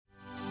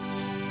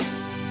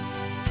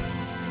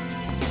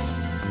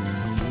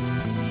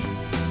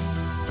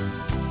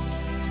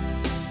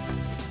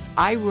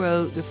I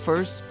wrote the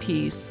first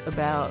piece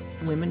about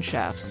women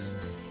chefs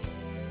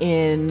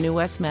in New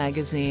West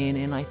Magazine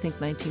in, I think,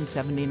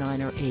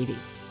 1979 or 80.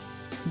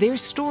 Their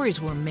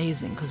stories were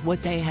amazing because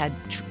what they had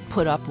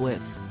put up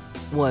with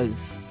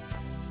was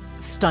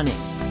stunning.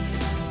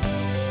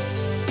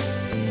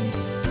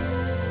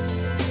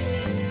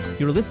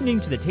 You're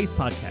listening to the Taste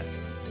Podcast.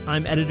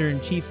 I'm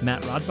Editor-in-Chief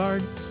Matt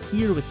Rodbard,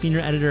 here with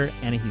Senior Editor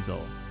Anna Hezel.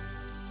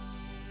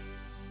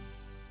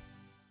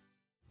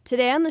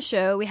 Today on the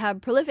show, we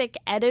have prolific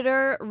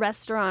editor,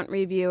 restaurant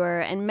reviewer,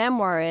 and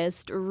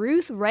memoirist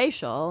Ruth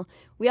Reichl.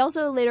 We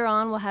also, later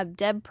on, will have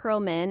Deb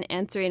Perlman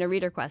answering a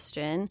reader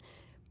question.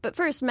 But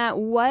first, Matt,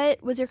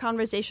 what was your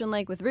conversation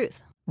like with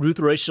Ruth? Ruth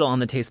Reichl on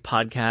the Taste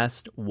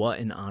Podcast. What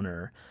an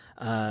honor.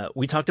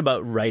 We talked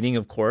about writing,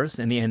 of course,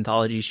 and the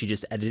anthology she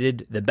just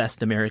edited, The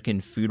Best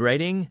American Food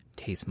Writing.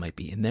 Taste might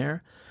be in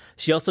there.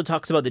 She also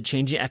talks about the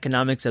changing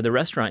economics of the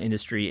restaurant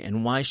industry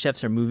and why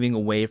chefs are moving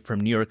away from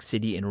New York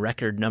City in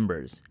record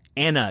numbers.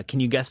 Anna, can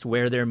you guess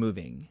where they're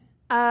moving?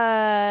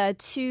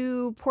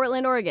 To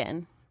Portland,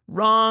 Oregon.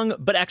 Wrong,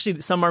 but actually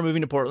some are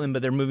moving to Portland,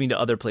 but they're moving to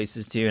other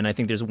places too. And I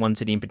think there's one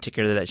city in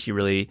particular that she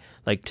really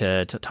liked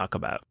to talk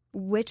about.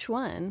 Which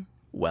one?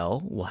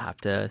 Well, we'll have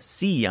to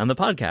see on the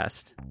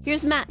podcast.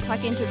 Here's Matt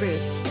talking to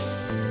Ruth.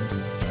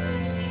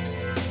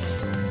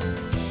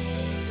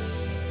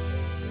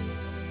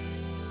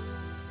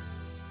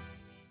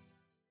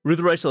 Ruth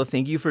Reichl,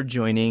 thank you for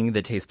joining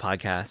the Taste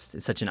Podcast.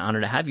 It's such an honor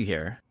to have you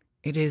here.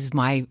 It is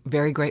my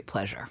very great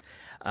pleasure.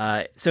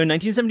 So in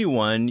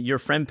 1971, your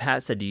friend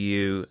Pat said to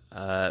you,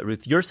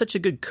 Ruth, you're such a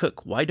good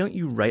cook. Why don't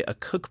you write a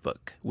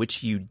cookbook?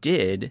 Which you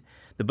did.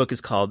 The book is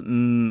called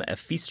A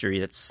Feastery.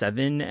 That's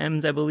 7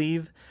 M's, I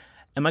believe.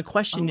 And my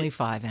question Only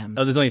 5 M's.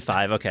 Oh, there's only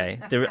 5. Okay.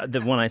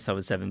 The one I saw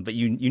was 7, but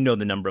you know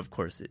the number, of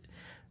course.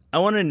 I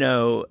want to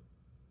know,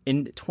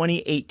 in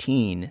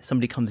 2018,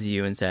 somebody comes to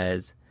you and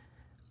says,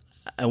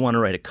 I want to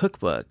write a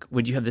cookbook.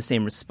 Would you have the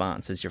same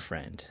response as your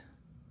friend?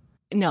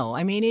 No,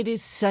 I mean, it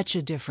is such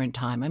a different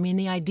time. I mean,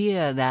 the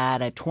idea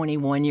that a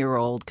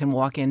 21-year-old can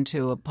walk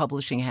into a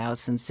publishing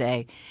house and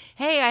say,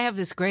 hey, I have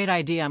this great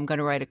idea, I'm going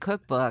to write a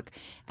cookbook,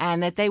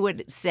 and that they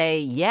would say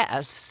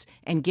yes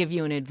and give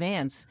you an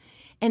advance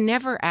and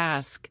never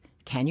ask,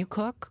 can you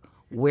cook?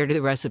 Where do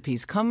the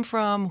recipes come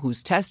from?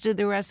 Who's tested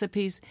the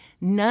recipes?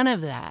 None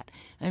of that.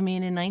 I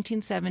mean, in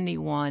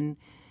 1971,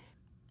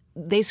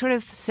 they sort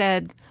of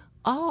said,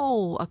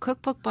 oh, a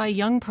cookbook by a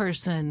young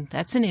person,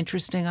 that's an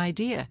interesting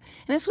idea.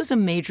 And this was a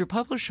major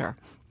publisher.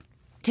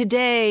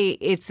 Today,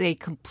 it's a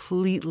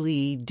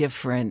completely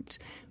different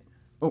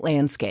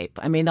landscape.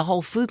 I mean, the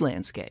whole food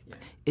landscape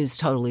is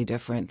totally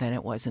different than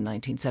it was in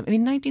 1970. I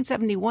mean,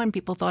 1971,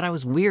 people thought I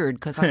was weird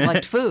because I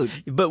liked food.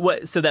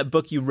 But so that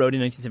book you wrote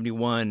in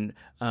 1971,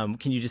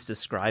 can you just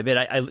describe it?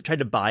 I tried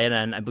to buy it,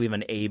 and I believe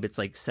on Abe, it's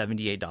like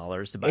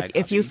 $78 to buy a copy.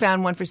 If you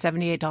found one for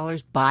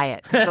 $78, buy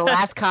it. The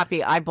last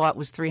copy I bought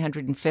was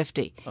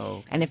 $350. Oh,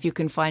 okay. And if you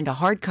can find a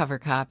hardcover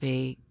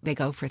copy, they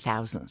go for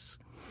thousands.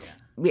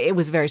 Yeah. It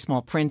was very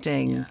small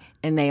printing,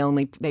 and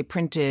they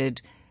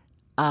printed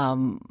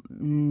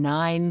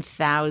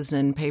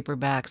 9,000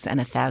 paperbacks and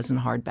 1,000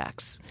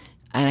 hardbacks.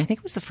 And I think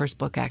it was the first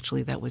book,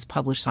 actually, that was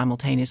published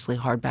simultaneously,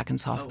 hardback and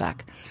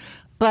softback. Oh, wow.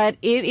 But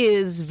it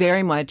is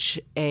very much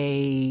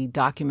a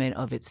document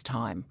of its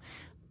time.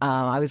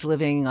 I was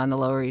living on the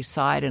Lower East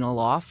Side in a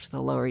loft.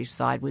 The Lower East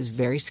Side was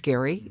very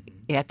scary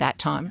at that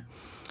time.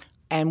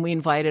 And we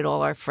invited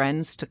all our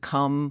friends to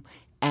come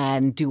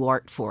and do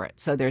art for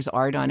it. So there's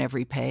art on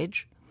every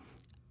page.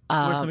 Who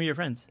are some of your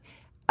friends?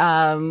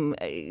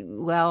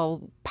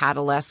 Well, Pat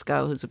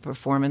Olesko, who's a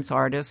performance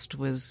artist,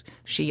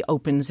 she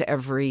opens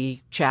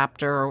every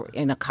chapter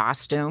in a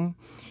costume.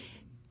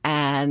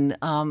 And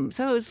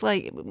so it was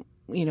like,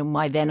 you know,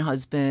 my then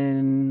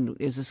husband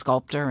is a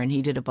sculptor and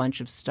he did a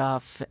bunch of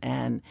stuff.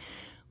 And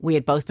we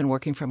had both been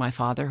working for my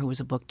father, who was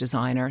a book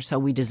designer. So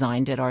we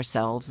designed it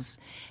ourselves.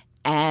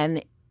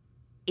 And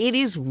it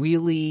is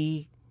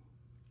really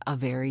a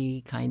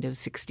very kind of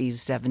 60s,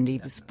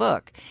 70s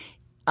book.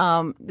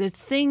 The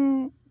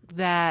thing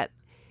that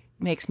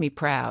makes me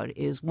proud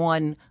is,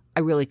 one,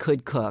 I really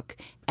could cook,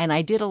 and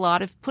I did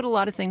put a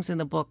lot of things in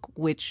the book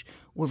which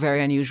were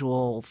very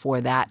unusual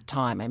for that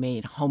time. I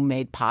made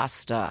homemade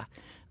pasta,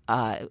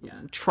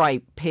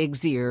 tripe,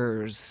 pig's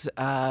ears,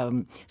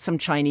 some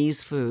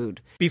Chinese food.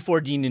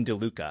 Before Dean and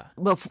DeLuca.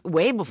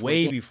 Way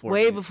before.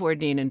 Way before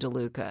Dean and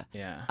DeLuca.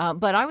 Yeah.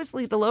 But I was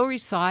the Lower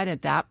East Side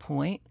at that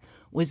point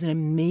was an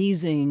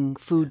amazing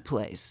food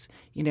place.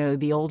 You know,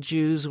 the old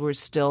Jews were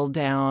still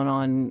down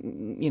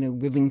on, you know,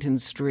 Rivington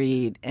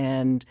Street,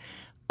 and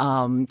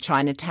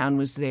Chinatown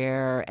was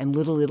there, and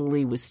Little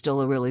Italy was still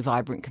a really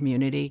vibrant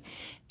community.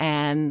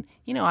 And,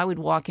 you know, I would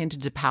walk into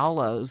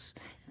DePaolo's,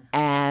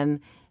 and,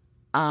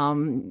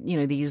 you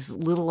know, these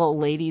little old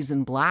ladies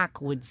in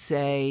black would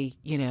say,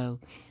 you know,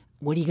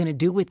 what are you going to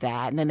do with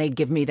that? And then they'd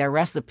give me their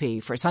recipe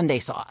for Sunday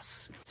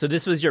sauce. So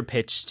this was your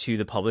pitch to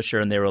the publisher,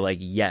 and they were like,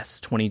 yes,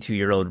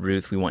 22-year-old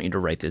Ruth, we want you to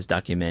write this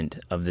document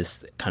of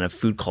this kind of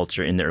food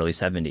culture in the early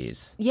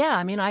 70s. Yeah,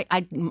 I mean,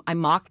 I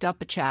mocked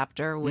up a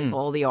chapter with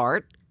all the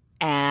art,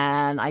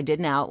 And I did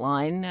an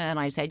outline, and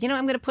I said,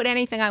 I'm going to put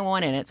anything I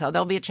want in it. So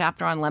there'll be a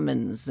chapter on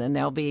lemons, and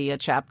there'll be a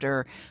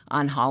chapter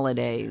on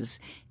holidays.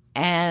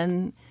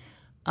 And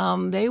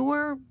they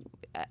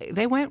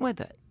went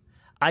with it.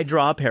 I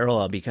draw a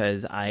parallel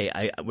because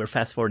we're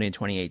fast forwarding to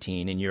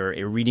 2018, and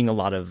you're reading a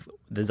lot of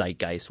the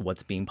zeitgeist,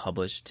 what's being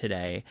published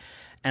today.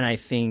 And I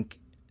think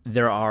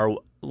there are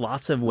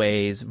lots of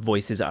ways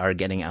voices are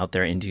getting out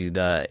there into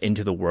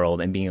the world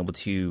and being able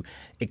to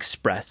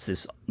express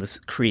this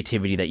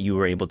creativity that you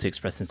were able to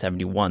express in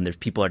 71. There's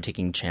people are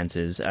taking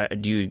chances.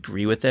 Do you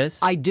agree with this?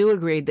 I do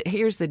agree.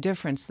 Here's the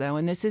difference, though,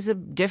 and this is a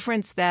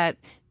difference that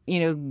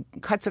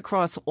cuts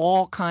across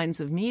all kinds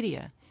of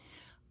media.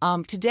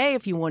 Today,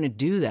 if you want to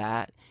do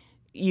that,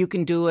 you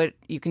can do it.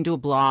 You can do a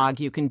blog.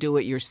 You can do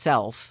it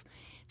yourself.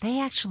 They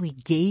actually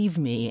gave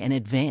me an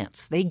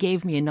advance. They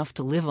gave me enough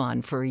to live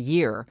on for a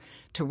year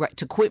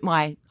to quit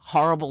my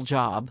horrible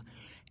job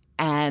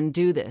and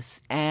do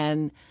this.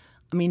 And,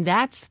 I mean,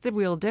 that's the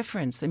real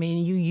difference. I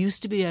mean, you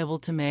used to be able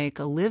to make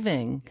a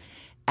living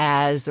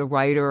as a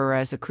writer or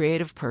as a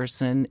creative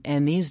person,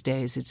 and these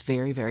days it's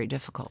very, very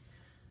difficult.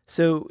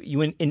 So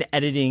you, in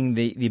editing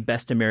the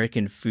Best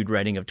American Food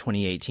Writing of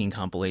 2018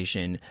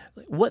 compilation,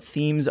 what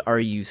themes are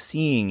you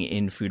seeing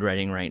in food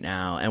writing right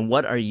now, and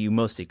what are you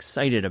most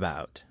excited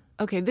about?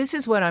 Okay, this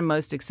is what I'm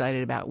most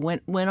excited about.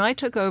 When I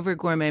took over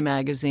Gourmet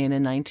Magazine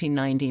in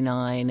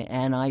 1999,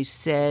 and I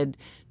said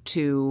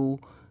to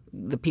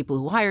the people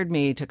who hired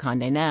me, to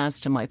Condé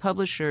Nast, to my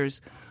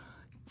publishers,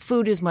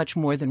 food is much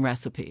more than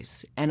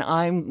recipes, and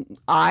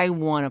I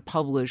want to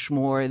publish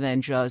more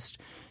than just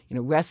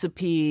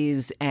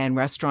recipes and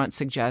restaurant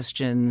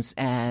suggestions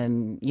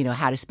and,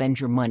 how to spend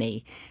your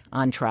money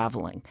on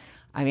traveling.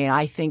 I mean,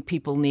 I think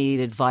people need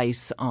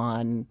advice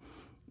on,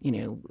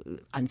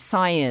 on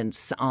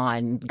science,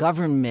 on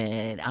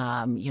government.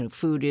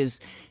 Food is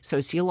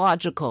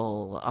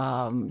sociological.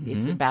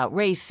 It's about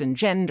race and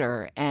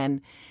gender.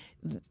 And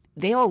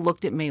they all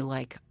looked at me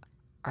like,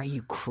 are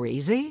you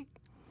crazy?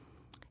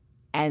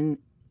 And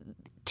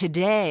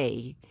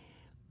today,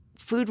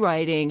 food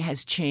writing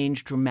has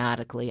changed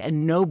dramatically,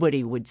 and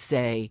nobody would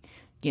say,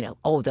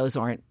 oh, those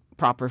aren't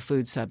proper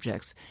food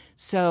subjects.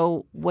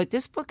 So what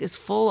this book is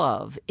full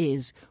of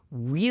is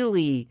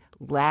really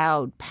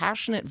loud,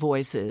 passionate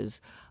voices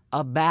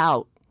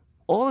about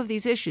all of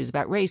these issues,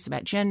 about race,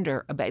 about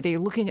gender. They're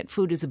looking at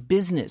food as a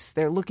business.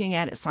 They're looking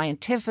at it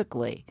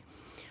scientifically.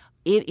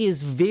 It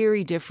is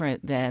very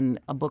different than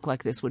a book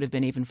like this would have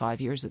been even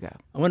 5 years ago.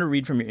 I want to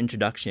read from your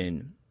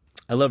introduction.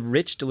 I love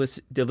rich,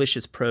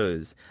 delicious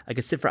prose. I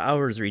could sit for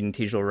hours reading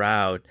Tejal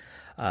Rao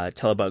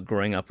tell about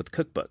growing up with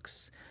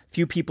cookbooks.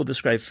 Few people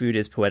describe food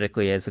as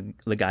poetically as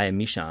Ligaya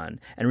Mishan,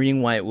 and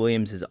reading Wyatt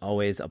Williams is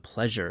always a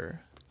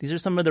pleasure. These are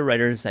some of the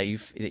writers that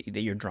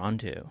you're drawn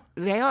to.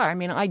 They are. I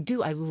mean, I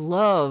do. I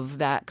love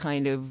that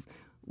kind of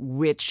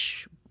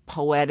rich,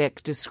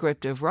 poetic,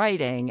 descriptive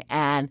writing,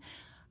 and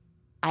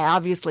I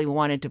obviously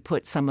wanted to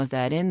put some of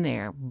that in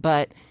there,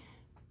 but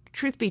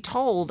truth be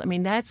told, I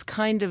mean, that's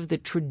kind of the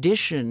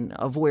tradition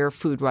of where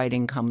food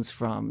writing comes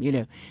from,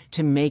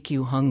 to make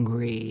you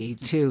hungry,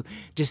 to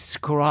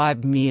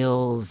describe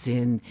meals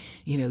in,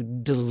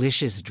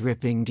 delicious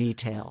dripping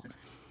detail.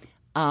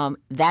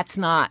 That's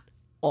not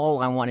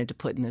all I wanted to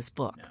put in this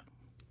book. No.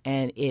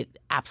 And it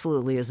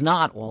absolutely is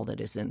not all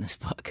that is in this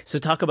book. So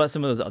talk about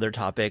some of those other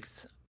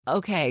topics.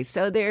 Okay,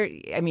 so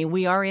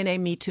we are in a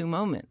Me Too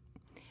moment.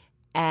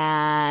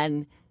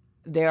 And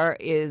there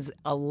is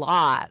a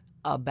lot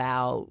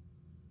about,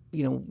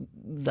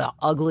 the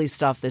ugly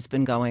stuff that's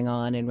been going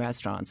on in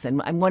restaurants.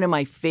 And one of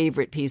my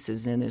favorite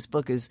pieces in this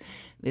book is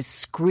this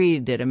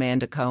screed that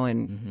Amanda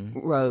Cohen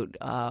wrote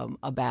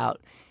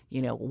about,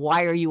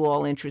 why are you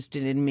all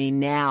interested in me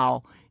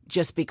now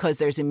just because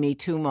there's a Me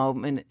Too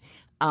moment?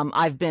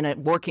 I've been a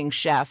working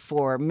chef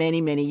for many,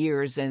 many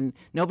years, and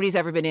nobody's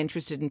ever been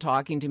interested in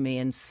talking to me.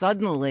 And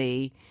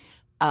suddenly,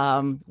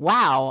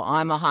 wow,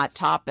 I'm a hot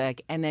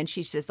topic. And then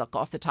she says, look,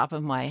 off the top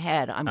of my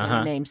head, I'm going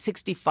to name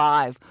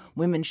 65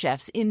 women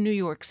chefs in New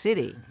York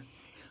City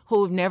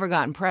who have never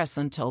gotten press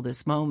until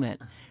this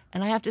moment.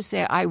 And I have to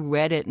say, I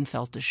read it and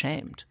felt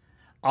ashamed.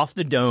 Off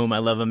the dome, I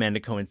love Amanda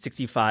Cohen,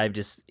 65,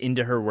 just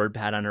into her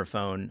WordPad on her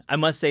phone. I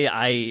must say,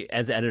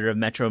 as the editor of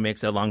Metro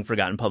Mix, a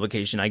long-forgotten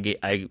publication,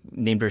 I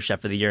named her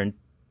Chef of the Year in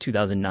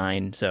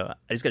 2009, so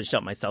I just got to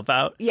shout myself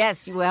out.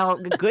 Yes, well,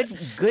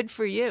 good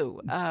for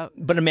you.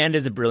 But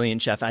Amanda's a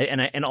brilliant chef,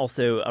 and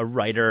also a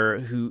writer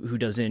who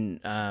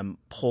doesn't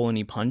pull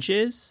any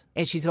punches.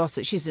 And she's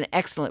an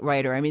excellent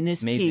writer. I mean,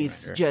 this Amazing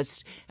piece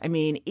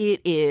writer.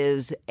 It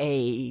is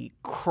a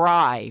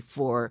cry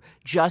for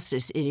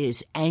justice. It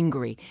is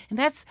angry, and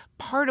that's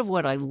part of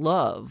what I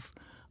love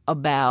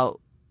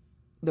about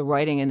the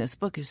writing in this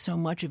book. Is so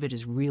much of it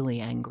is really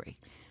angry.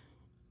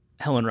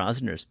 Helen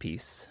Rosner's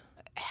piece.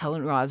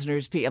 Helen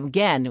Rosner's piece.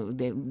 Again,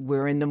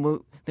 we're in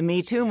the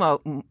Me Too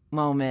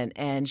moment,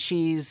 and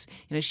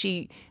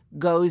she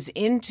goes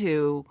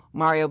into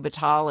Mario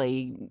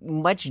Batali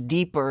much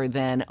deeper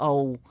than,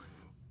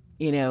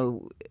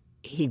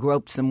 he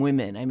groped some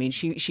women. I mean,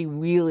 she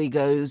really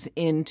goes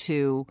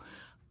into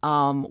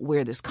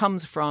where this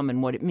comes from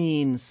and what it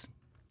means.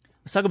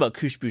 Let's talk about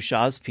Khushbu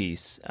Shah's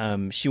piece.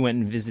 She went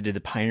and visited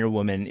the Pioneer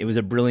Woman. It was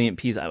a brilliant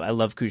piece. I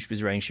love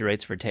Khushbu's writing. She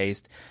writes for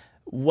Taste.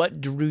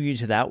 What drew you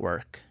to that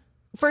work?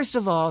 First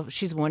of all,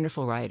 she's a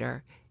wonderful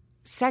writer.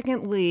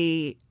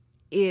 Secondly,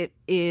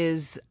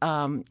 it's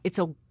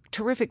a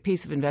terrific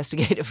piece of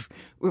investigative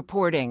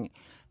reporting,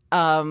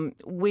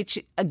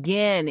 which,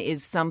 again,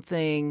 is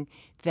something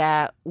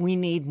that we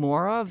need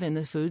more of in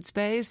the food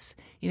space.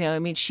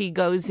 She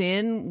goes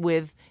in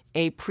with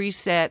a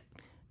preset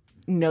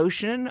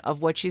notion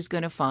of what she's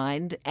going to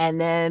find,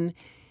 and then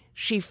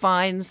she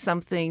finds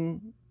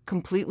something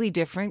completely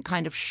different,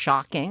 kind of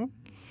shocking.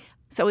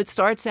 So it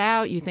starts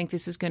out, you think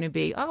this is going to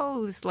be,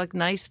 this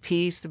nice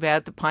piece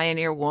about the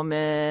pioneer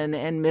woman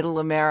and middle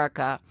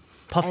America.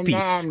 Puff piece.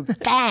 And then,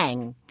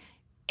 bang,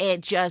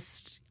 it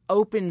just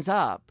opens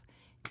up.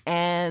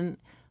 And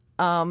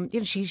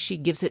she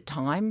gives it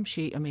time.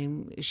 She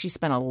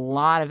spent a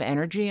lot of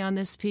energy on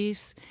this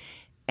piece.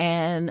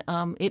 And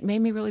it made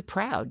me really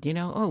proud,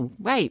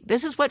 right,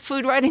 this is what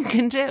food writing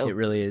can do. It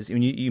really is.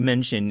 When you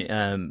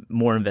mentioned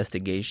more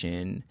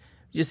investigation,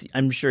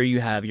 I'm sure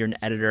you're an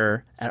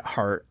editor at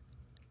heart.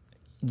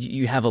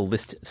 You have a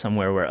list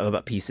somewhere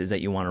about pieces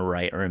that you want to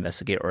write or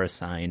investigate or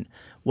assign.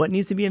 What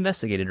needs to be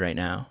investigated right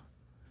now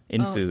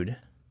in food?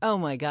 Oh,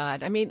 my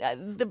God.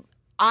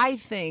 I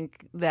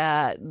think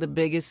that the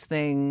biggest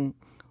thing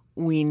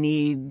we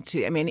need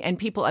to,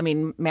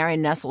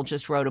 Marion Nestle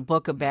just wrote a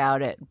book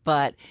about it,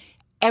 but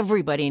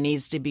everybody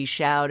needs to be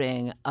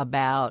shouting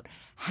about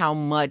how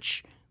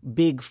much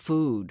big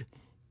food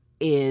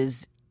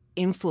is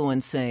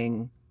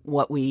influencing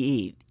what we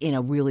eat in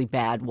a really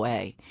bad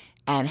way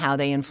and how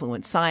they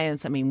influence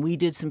science. We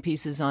did some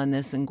pieces on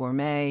this in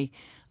Gourmet,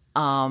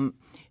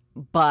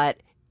 but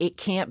it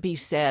can't be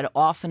said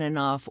often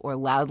enough or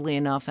loudly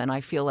enough, and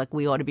I feel like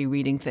we ought to be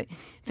reading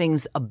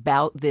things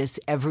about this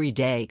every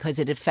day because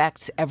it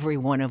affects every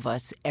one of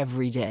us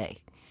every day.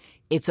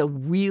 It's a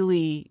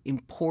really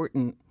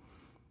important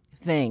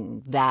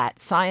thing that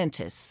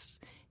scientists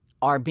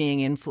are being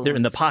influenced. They're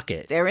in the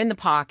pocket. They're in the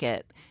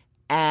pocket.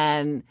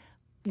 And,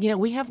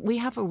 we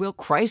have a real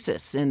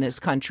crisis in this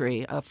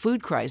country, a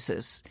food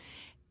crisis.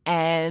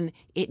 And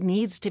it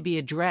needs to be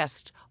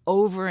addressed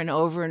over and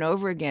over and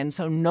over again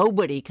so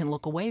nobody can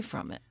look away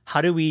from it.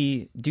 How do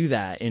we do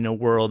that in a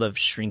world of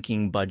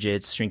shrinking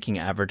budgets, shrinking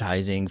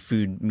advertising?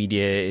 Food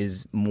media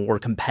is more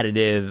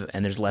competitive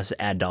and there's less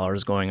ad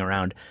dollars going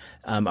around.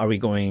 Are we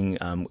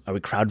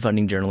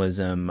crowdfunding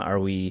journalism? Are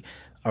we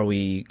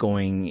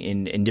going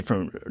in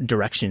different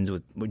directions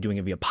we're doing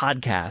it via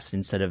podcast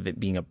instead of it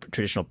being a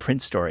traditional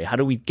print story? How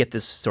do we get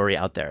this story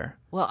out there?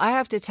 Well, I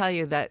have to tell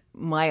you that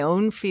my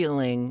own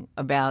feeling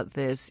about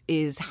this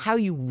is how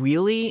you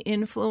really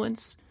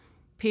influence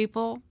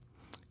people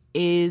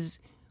is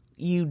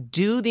you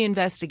do the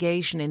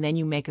investigation and then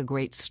you make a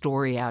great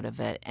story out of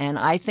it. And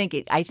I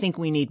think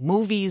we need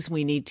movies,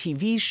 we need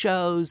TV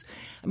shows.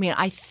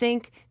 I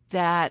think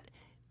that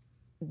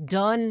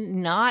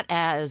done not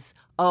as,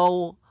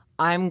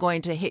 I'm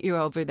going to hit you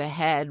over the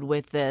head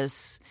with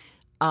this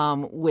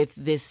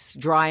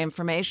dry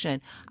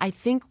information. I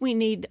think we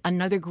need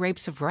another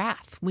Grapes of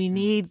Wrath. We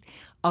need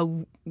a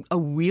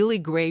really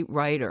great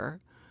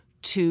writer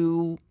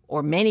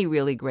or many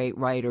really great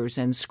writers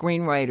and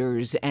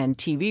screenwriters and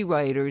TV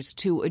writers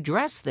to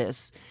address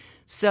this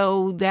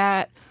so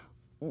that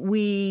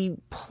we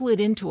pull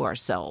it into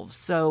ourselves.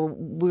 So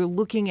we're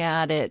looking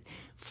at it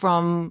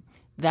from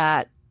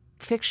that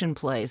fiction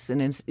place and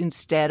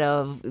instead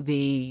of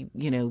the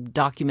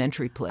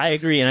documentary place. I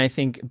agree, and I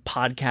think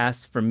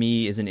podcast for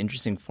me is an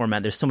interesting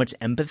format. There's so much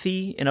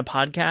empathy in a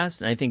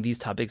podcast, and I think these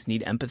topics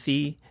need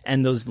empathy,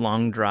 and those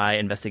long, dry,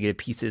 investigative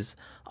pieces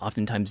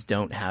oftentimes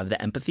don't have the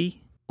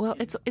empathy. Well,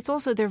 it's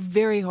also they're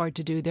very hard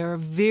to do. There are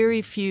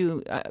very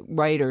few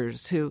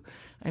writers who,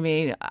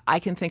 I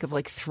can think of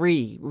like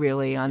three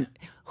really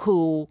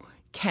who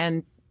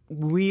can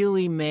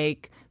really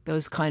make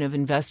those kind of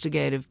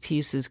investigative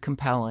pieces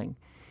compelling.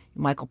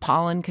 Michael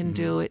Pollan can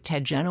do it.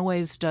 Ted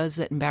Genoways does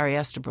it, and Barry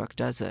Estabrook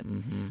does it.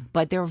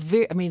 But they're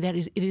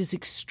it is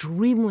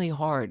extremely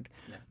hard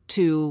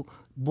to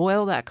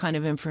boil that kind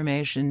of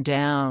information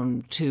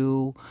down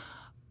to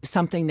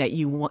something that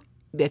you want,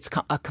 that's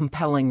a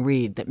compelling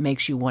read that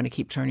makes you want to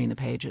keep turning the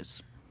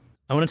pages.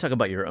 I want to talk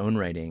about your own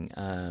writing.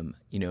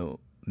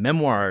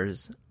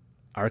 Memoirs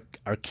are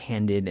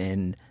candid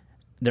and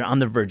they're on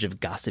the verge of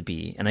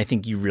gossipy, and I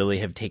think you really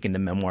have taken the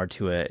memoir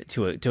to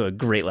a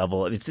great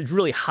level. It's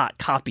really hot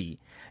copy.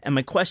 And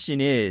my question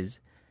is,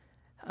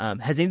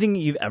 has anything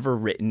you've ever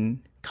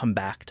written come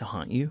back to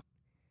haunt you?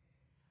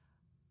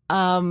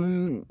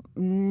 No.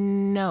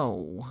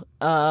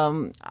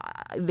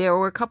 There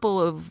were a couple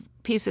of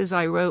pieces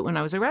I wrote when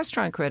I was a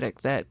restaurant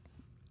critic that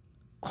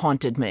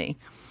haunted me.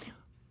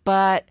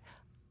 But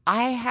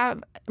I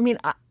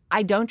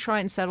don't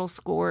try and settle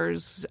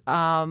scores.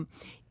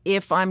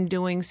 If I'm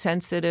doing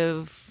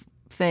sensitive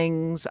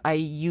things, I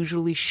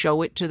usually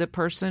show it to the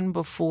person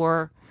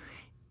before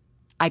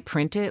I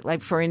print it.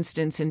 Like, for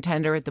instance, in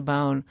Tender at the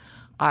Bone,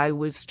 I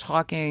was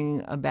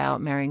talking about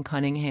Marion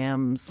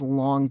Cunningham's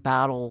long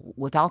battle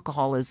with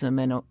alcoholism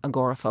and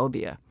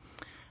agoraphobia.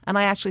 And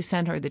I actually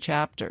sent her the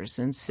chapters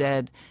and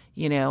said,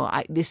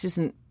 this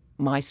isn't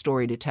my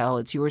story to tell.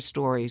 It's your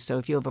story. So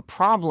if you have a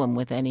problem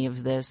with any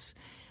of this,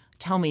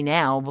 tell me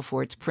now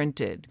before it's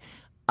printed.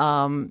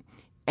 I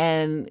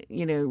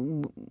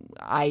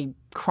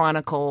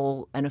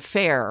chronicle an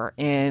affair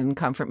in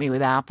Comfort Me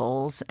with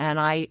Apples. And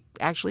I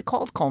actually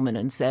called Coleman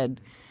and said,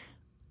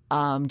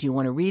 do you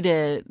want to read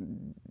it?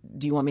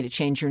 Do you want me to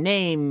change your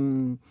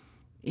name?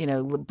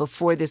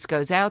 Before this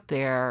goes out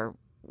there,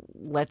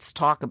 let's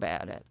talk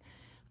about it.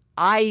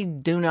 I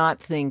do not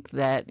think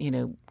that,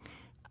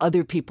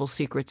 other people's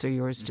secrets are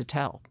yours to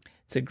tell.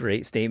 It's a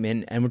great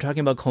statement. And we're talking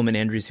about Coleman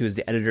Andrews, who was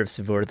the editor of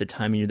Saveur at the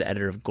time, and you're the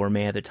editor of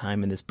Gourmet at the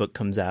time, and this book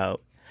comes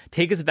out.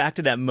 Take us back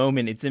to that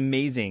moment. It's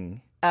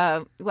amazing.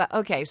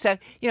 Okay. So,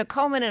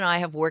 Coleman and I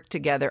have worked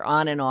together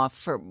on and off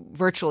for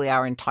virtually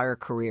our entire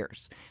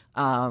careers.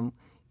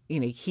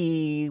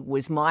 He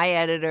was my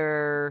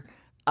editor.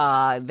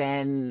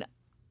 Then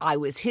I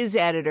was his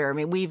editor. I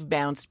mean, we've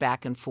bounced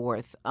back and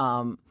forth.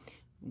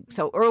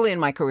 So early in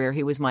my career,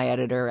 he was my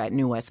editor at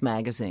New West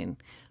Magazine.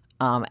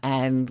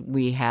 And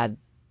we had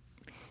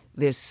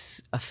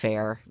this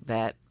affair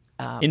that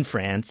in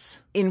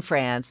France,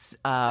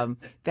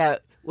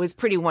 that was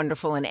pretty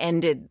wonderful and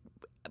ended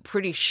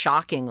pretty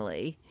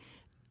shockingly.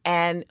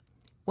 And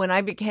when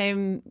I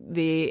became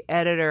the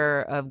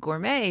editor of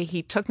Gourmet,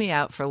 he took me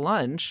out for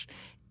lunch.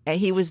 And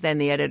he was then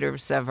the editor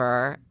of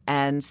Saveur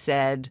and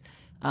said,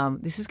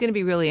 this is going to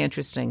be really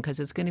interesting because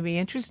it's going to be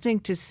interesting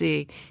to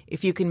see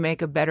if you can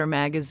make a better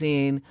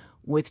magazine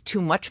with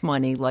too much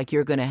money like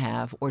you're going to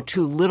have or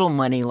too little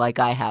money like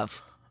I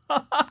have.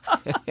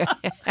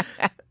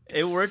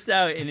 It worked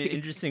out in an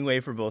interesting way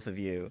for both of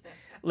you.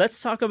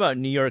 Let's talk about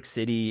New York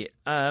City.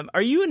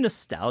 Are you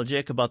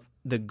nostalgic about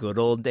the good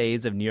old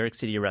days of New York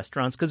City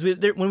restaurants? Because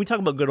when we talk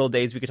about good old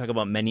days, we could talk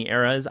about many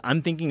eras.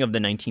 I'm thinking of the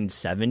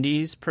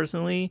 1970s,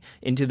 personally,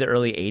 into the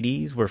early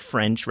 80s, where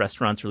French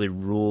restaurants really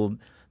ruled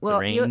the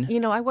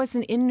reign. I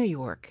wasn't in New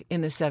York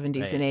in the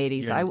 70s and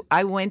 80s.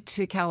 I went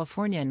to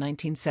California in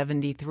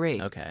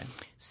 1973. Okay.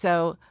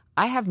 So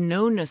I have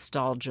no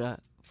nostalgia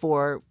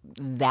for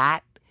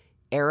that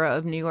era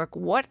of New York.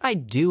 What I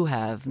do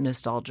have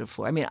nostalgia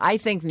for, I mean, I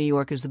think New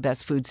York is the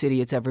best food city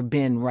it's ever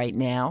been right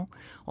now,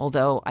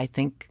 although I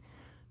think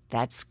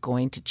that's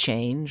going to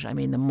change. I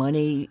mean, the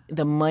money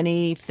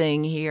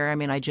thing here, I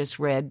mean, I just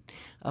read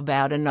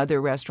about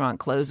another restaurant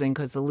closing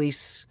because the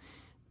lease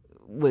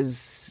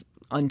was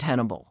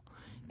untenable.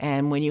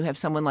 And when you have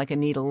someone like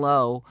Anita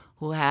Lowe,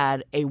 who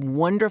had a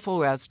wonderful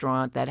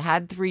restaurant that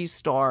had 3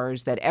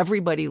 stars that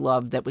everybody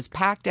loved, that was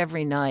packed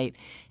every night,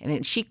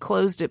 and she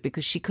closed it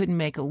because she couldn't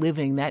make a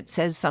living, that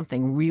says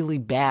something really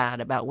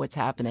bad about what's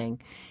happening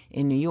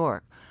in New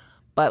York.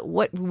 But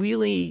what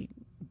really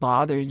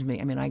bothers me,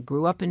 I mean, I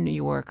grew up in New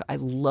York. I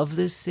love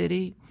this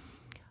city.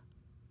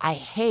 I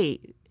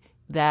hate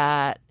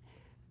that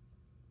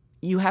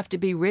you have to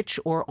be rich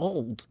or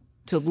old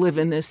to live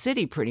in this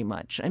city, pretty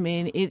much. I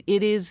mean,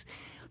 it is,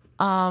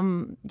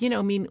 when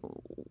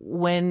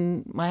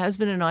my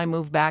husband and I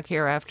moved back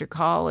here after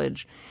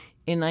college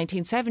in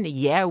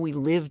 1970, we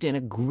lived in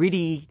a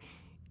gritty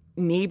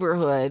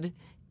neighborhood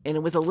and it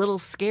was a little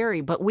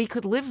scary, but we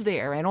could live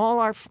there. And all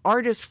our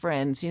artist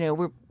friends,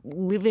 were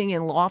living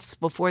in lofts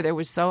before there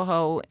was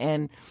Soho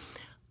and,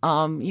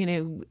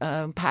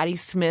 Patti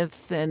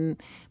Smith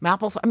and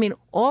Maple. I mean,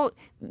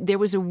 there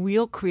was a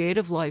real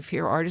creative life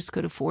here. Artists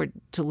could afford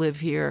to live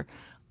here.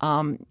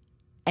 And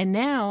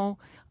now,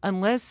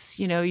 unless,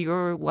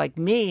 you're like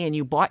me and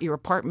you bought your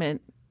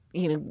apartment,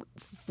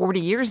 40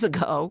 years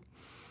ago,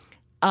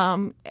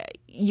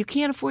 you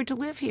can't afford to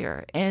live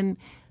here. And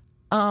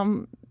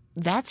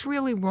that's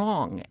really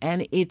wrong.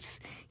 And it's,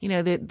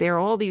 that there are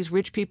all these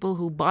rich people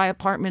who buy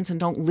apartments and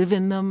don't live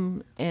in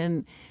them.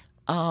 And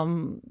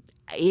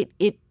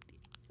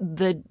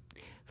the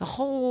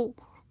whole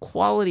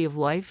quality of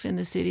life in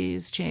the city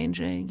is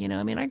changing.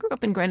 I mean, I grew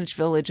up in Greenwich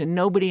Village and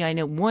nobody I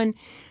know,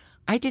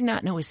 I did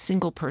not know a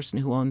single person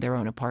who owned their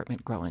own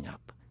apartment growing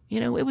up.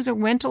 It was a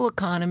rental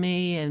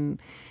economy and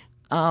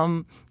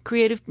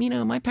creative.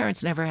 My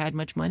parents never had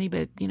much money,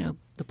 but,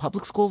 the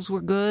public schools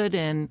were good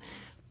and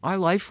our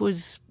life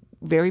was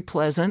very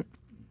pleasant.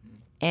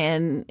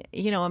 And,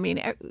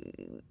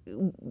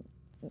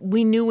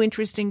 we knew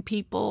interesting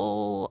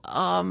people.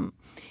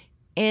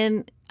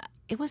 And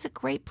it was a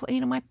great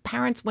place. My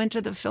parents went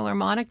to the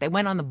Philharmonic. They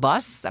went on the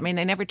bus. I mean,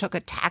 they never took a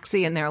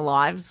taxi in their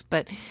lives,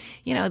 but,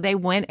 they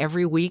went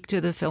every week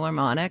to the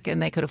Philharmonic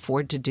and they could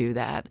afford to do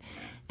that.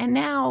 And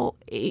now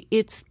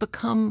it's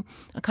become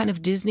a kind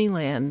of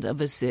Disneyland of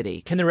a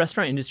city. Can the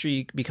restaurant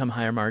industry become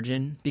higher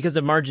margin? Because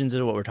the margins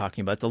are what we're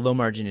talking about, the low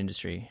margin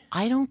industry.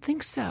 I don't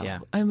think so. Yeah.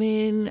 I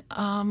mean,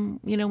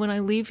 when I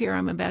leave here,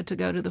 I'm about to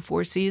go to the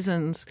Four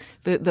Seasons,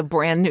 the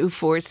brand new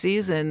Four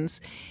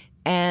Seasons.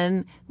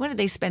 And what did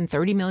they spend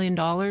 $30 million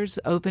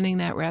opening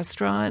that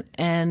restaurant?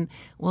 And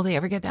will they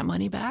ever get that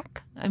money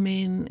back? I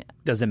mean,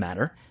 does it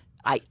matter?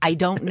 I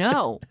don't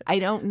know. I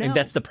don't know. And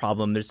that's the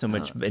problem. There's so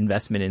much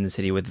investment in the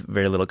city with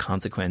very little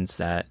consequence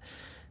that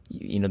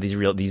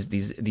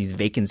these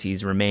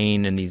vacancies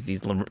remain, and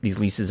these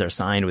leases are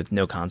signed with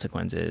no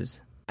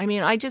consequences. I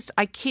mean, I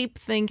keep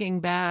thinking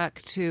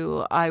back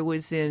to I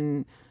was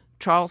in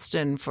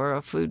Charleston for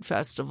a food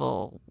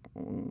festival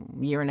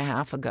a year and a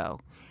half ago,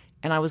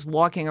 and I was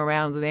walking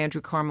around with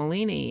Andrew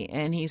Carmelini,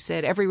 and he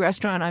said, every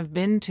restaurant I've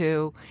been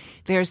to,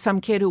 there's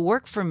some kid who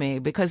worked for me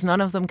because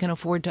none of them can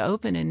afford to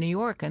open in New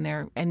York,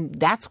 and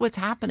that's what's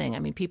happening. I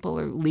mean, people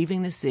are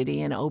leaving the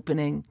city and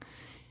opening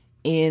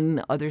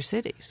in other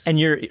cities. And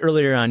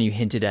earlier on, you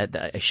hinted at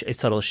a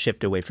subtle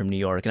shift away from New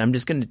York. And I'm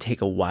just going to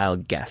take a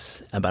wild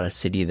guess about a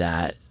city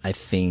that I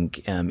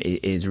think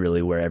is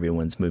really where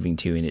everyone's moving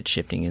to, and it's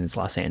shifting, and it's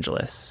Los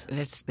Angeles.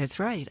 That's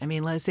right. I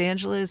mean, Los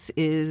Angeles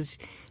is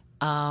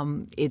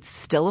it's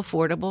still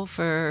affordable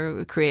for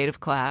the creative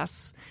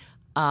class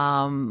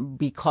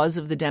because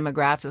of the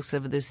demographics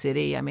of the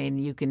city. I mean,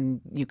 you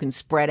can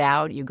spread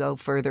out. You go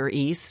further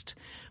east,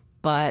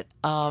 but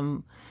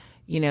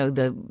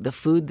the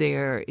food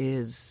there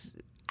is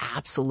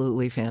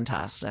absolutely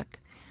fantastic.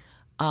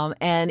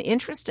 And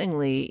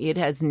interestingly, it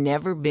has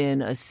never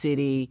been a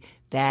city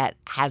that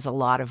has a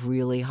lot of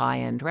really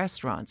high-end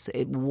restaurants.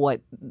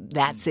 What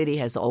that city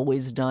has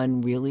always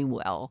done really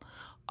well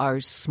are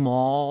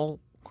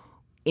small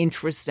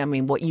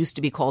what used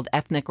to be called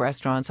ethnic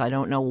restaurants. I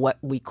don't know what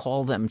we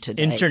call them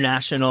today.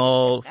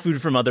 International, food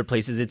from other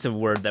places. It's a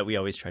word that we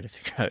always try to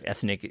figure out.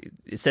 Ethnic,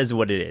 it says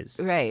what it is.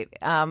 Right.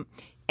 And,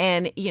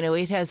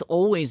 it has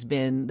always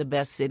been the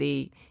best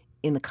city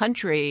in the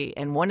country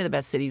and one of the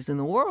best cities in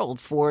the world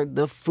for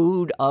the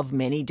food of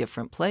many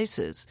different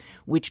places,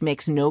 which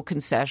makes no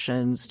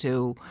concessions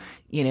to,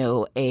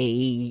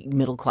 a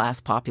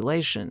middle-class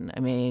population. I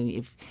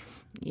mean,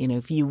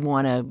 if you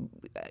want to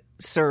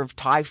serve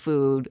Thai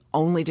food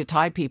only to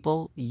Thai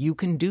people, you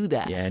can do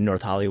that. Yeah, in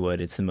North Hollywood,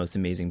 it's the most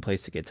amazing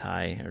place to get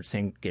Thai, or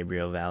San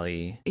Gabriel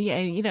Valley.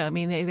 Yeah,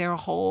 there are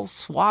whole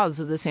swaths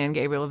of the San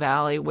Gabriel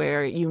Valley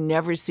where you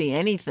never see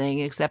anything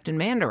except in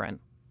Mandarin.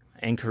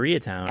 And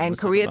Koreatown. And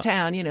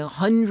Koreatown,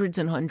 hundreds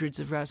and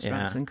hundreds of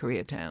restaurants in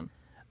Koreatown.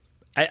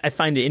 I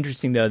find it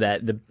interesting, though,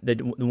 that the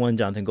one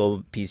Jonathan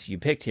Gold piece you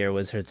picked here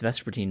was her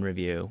Vespertine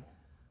review,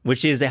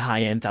 which is a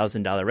high-end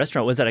 $1,000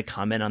 restaurant. Was that a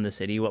comment on the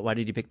city? Why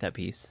did you pick that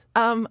piece?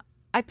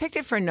 I picked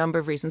it for a number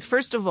of reasons.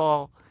 First of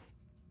all,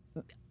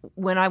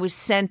 when I was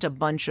sent a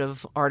bunch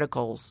of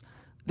articles,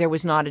 there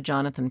was not a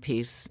Jonathan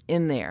piece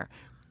in there.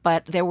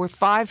 But there were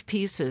 5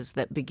 pieces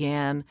that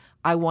began,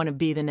 I want to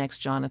be the next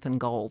Jonathan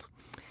Gold.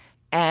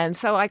 And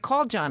so I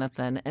called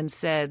Jonathan and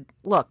said,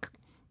 look,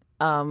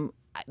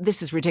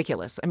 this is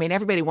ridiculous. I mean,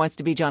 everybody wants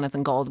to be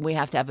Jonathan Gold, and we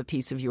have to have a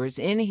piece of yours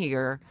in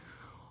here.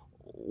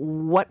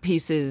 What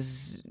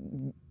pieces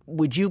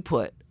would you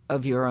put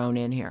of your own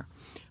in here?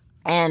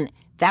 And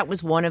that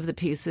was one of the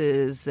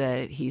pieces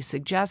that he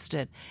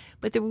suggested.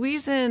 But the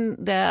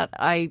reason that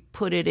I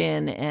put it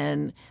in,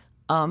 and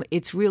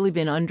it's really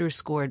been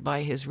underscored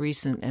by his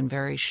recent and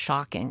very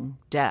shocking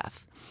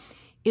death,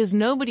 is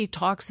nobody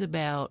talks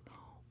about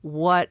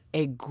what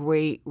a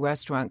great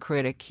restaurant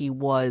critic he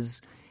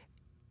was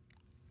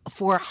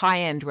for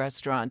high-end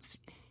restaurants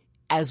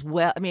as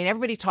well. I mean,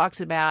 everybody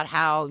talks about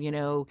how,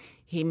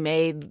 he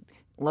made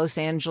Los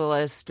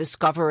Angeles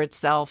discover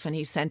itself, and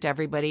he sent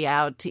everybody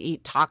out to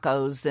eat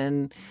tacos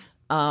and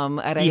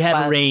he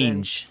had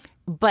range.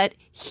 But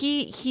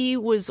he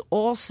was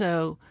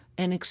also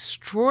an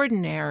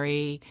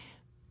extraordinary.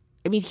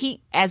 I mean,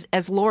 he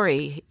as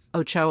Laurie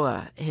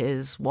Ochoa,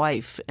 his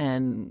wife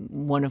and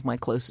one of my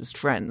closest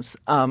friends,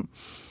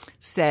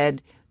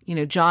 said,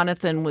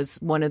 Jonathan was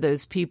one of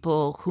those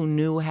people who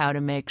knew how to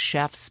make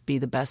chefs be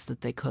the best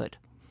that they could.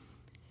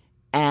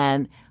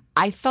 And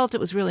I felt it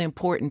was really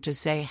important to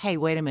say, hey,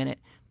 wait a minute,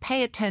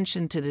 pay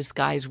attention to this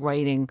guy's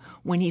writing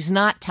when he's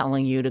not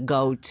telling you to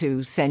go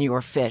to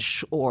Senor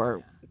Fish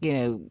or,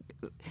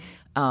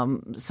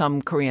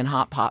 some Korean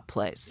hot pot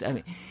place. I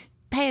mean,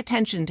 pay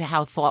attention to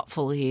how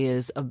thoughtful he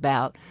is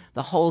about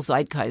the whole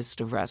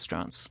zeitgeist of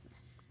restaurants.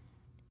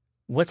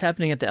 What's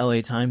happening at the LA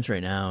Times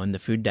right now in the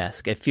food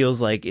desk? It feels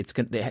like it's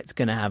going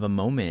to have a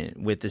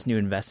moment with this new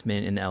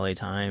investment in the LA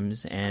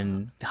Times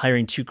and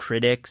hiring 2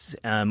 critics.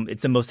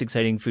 It's the most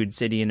exciting food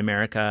city in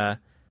America.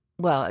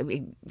 Well, I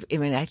mean,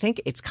 I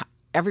think it's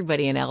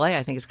everybody in LA,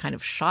 I think, is kind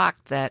of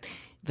shocked that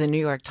the New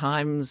York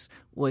Times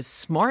was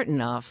smart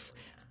enough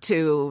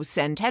to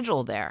send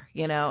Tejal there.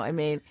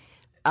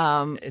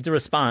 It's a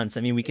response.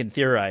 I mean, we can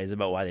theorize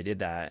about why they did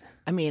that.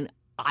 I mean,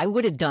 I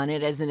would have done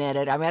it as an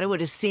editor. I mean, I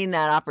would have seen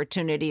that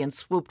opportunity and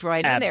swooped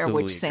right in there,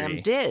 which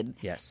Sam did.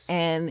 Yes.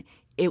 And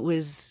it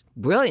was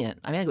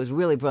brilliant. I mean, it was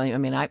really brilliant. I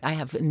mean, I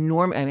have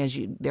enormous. I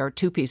mean, there are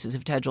 2 pieces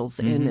of Tejal's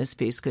in this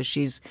piece because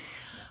she's,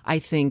 I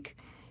think,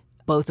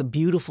 both a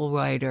beautiful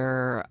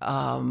writer,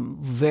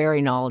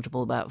 very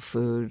knowledgeable about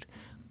food,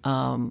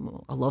 a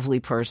lovely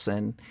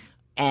person,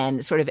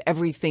 and sort of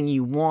everything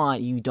you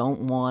want. You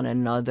don't want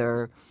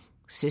another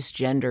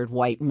cisgendered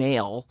white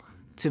male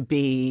to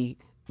be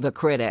the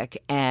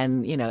critic.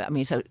 And,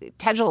 so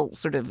Tejal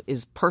sort of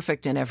is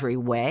perfect in every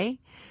way.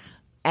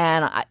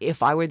 And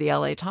if I were the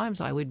LA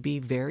Times, I would be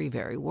very,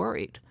 very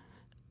worried.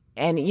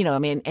 And,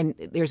 and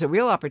there's a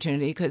real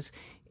opportunity because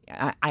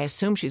I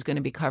assume she's going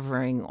to be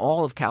covering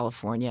all of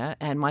California.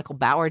 And Michael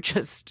Bauer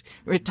just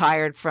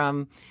retired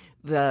from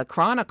the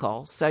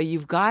Chronicle. So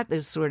you've got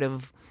this sort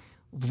of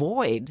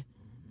void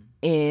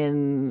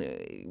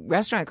in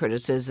restaurant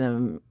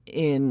criticism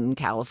in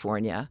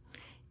California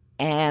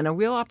and a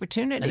real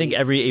opportunity. I think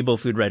every able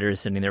food writer is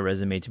sending their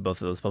resume to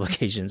both of those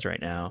publications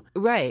right now.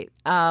 Right.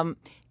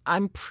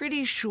 I'm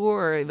pretty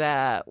sure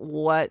that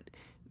what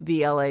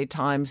the LA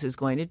Times is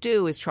going to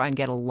do is try and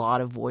get a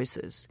lot of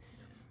voices.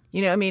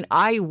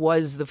 I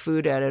was the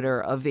food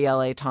editor of the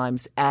LA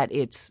Times at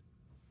its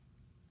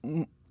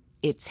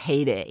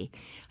heyday.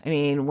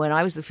 When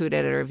I was the food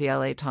editor of the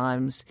LA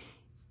Times,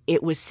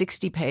 it was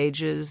 60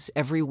 pages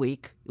every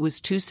week. It was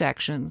 2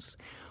 sections.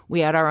 We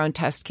had our own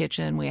test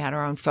kitchen. We had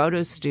our own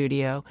photo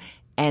studio.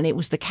 And it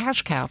was the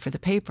cash cow for the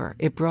paper.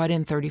 It brought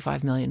in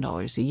 $35 million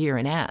a year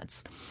in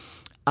ads.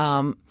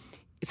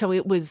 So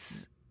it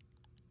was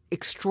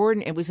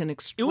extraordinary. It was an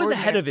extraordinary. It was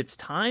ahead of its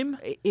time.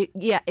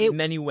 In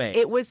many ways.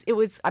 It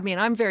was.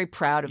 I'm very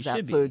proud of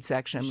that food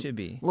section. You should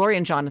be. Lori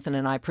and Jonathan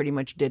and I pretty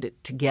much did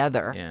it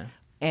together. Yeah.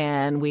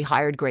 And we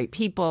hired great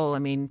people.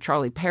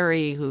 Charlie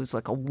Perry, who's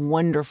like a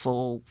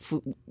wonderful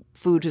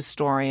food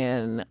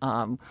historian.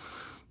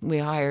 We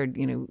hired,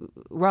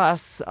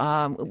 Russ.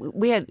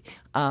 We had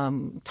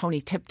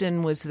Tony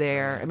Tipton was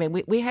there.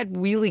 We had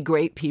really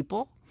great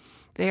people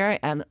there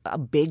and a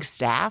big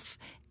staff.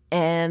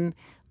 And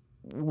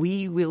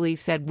we really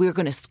said, we're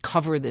going to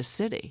cover this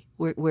city.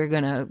 We're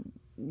going to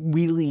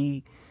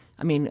really,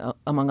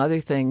 among other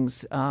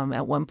things,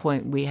 at one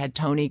point we had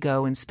Tony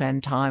go and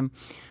spend time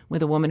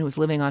with a woman who was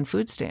living on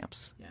food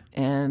stamps. Yeah.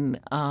 And,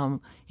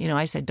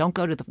 I said, don't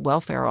go to the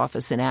welfare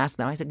office and ask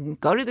them. I said,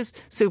 go to this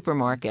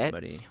supermarket.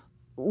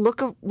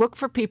 Look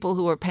for people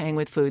who are paying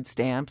with food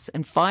stamps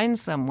and find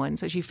someone.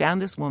 So she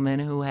found this woman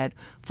who had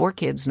 4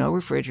 kids, no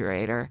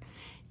refrigerator,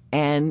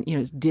 and,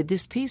 did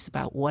this piece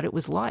about what it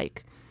was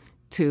like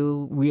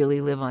to really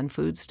live on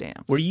food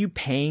stamps. Were you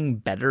paying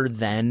better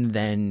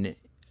than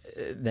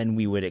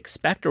we would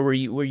expect, or were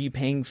you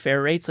paying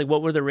fair rates? Like,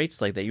 what were the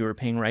rates like that you were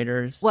paying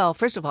writers? Well,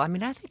 first of all, I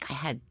think I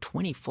had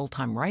 20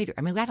 full-time writers.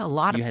 We had a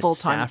lot of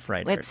full-time staff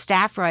writers. We had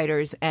staff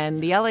writers, and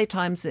the LA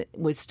Times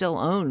was still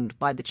owned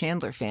by the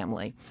Chandler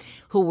family,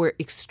 who were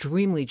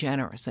extremely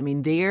generous.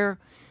 Their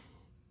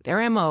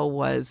MO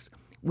was,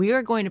 we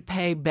are going to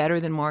pay better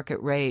than market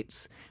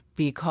rates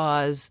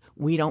because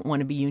we don't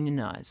want to be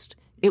unionized.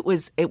 It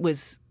was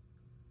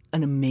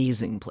an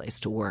amazing place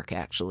to work,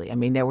 actually.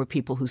 There were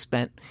people who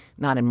spent,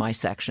 not in my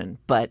section,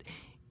 but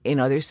in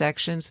other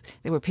sections,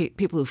 there were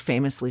people who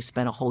famously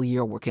spent a whole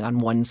year working on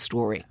one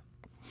story.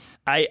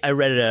 I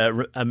read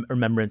a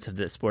remembrance of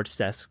the sports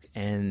desk,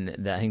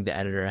 and I think the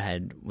editor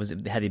had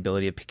the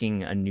ability of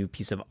picking a new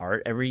piece of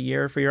art every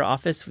year for your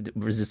office.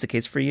 Was this the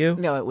case for you?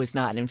 No, it was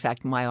not. In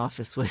fact, my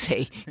office was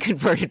a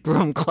converted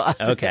broom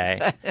closet.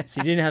 Okay,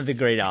 so you didn't have the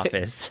great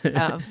office.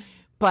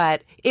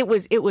 But it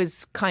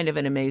was kind of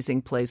an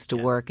amazing place to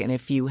work, and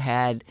if you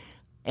had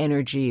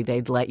energy,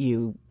 they'd let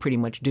you pretty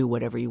much do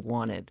whatever you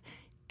wanted.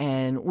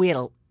 And we had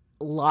a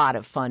lot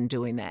of fun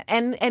doing that.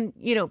 And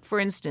for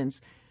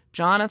instance,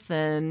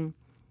 Jonathan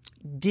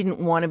didn't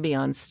want to be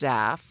on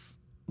staff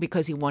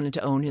because he wanted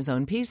to own his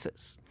own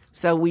pieces.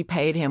 So we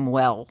paid him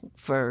well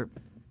to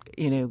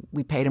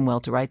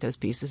write those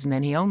pieces, and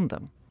then he owned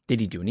them. Did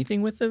he do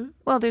anything with them?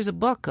 Well, there's a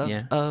book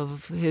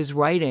of his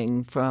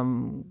writing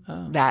from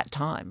that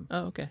time.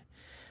 Oh, okay.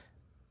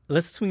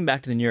 Let's swing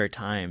back to the New York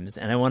Times,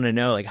 and I want to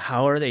know,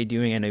 how are they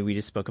doing? I know we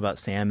just spoke about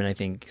Sam, and I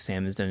think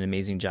Sam has done an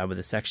amazing job with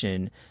the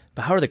section,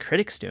 but how are the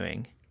critics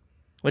doing?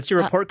 What's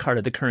your report card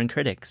of the current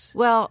critics?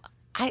 Well,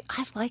 I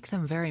like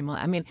them very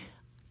much.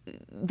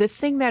 The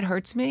thing that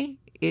hurts me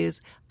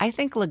is I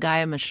think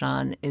Lagaya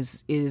Machan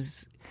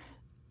is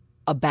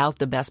about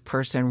the best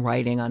person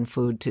writing on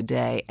food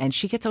today, and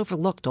she gets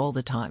overlooked all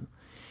the time.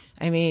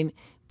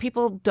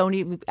 People don't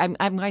even.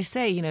 I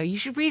say, you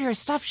should read her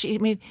stuff.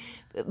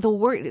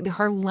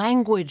 Her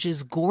language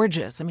is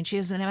gorgeous. She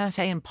has an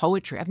MFA in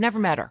poetry. I've never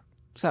met her.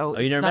 So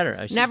you never met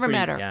her? Never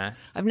met her. Yeah.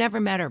 I've never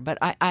met her, but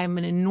I'm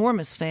an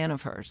enormous fan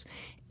of hers,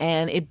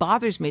 and it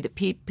bothers me that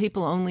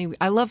people only.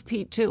 I love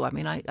Pete too.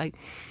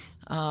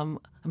 I'm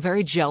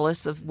very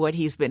jealous of what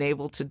he's been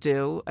able to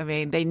do.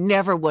 They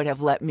never would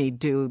have let me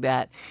do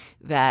that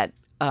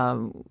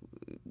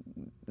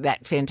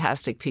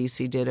fantastic piece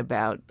he did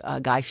about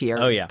Guy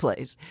Fieri's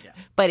plays. Yeah.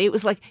 But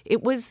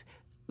it was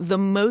the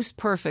most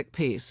perfect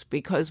piece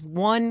because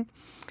writing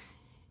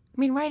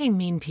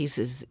mean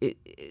pieces,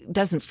 it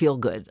doesn't feel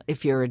good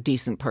if you're a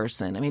decent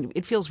person.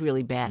 It feels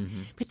really bad.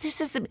 Mm-hmm. But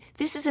this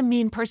is a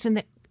mean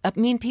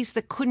piece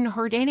that couldn't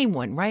hurt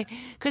anyone, right?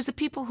 Because the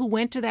people who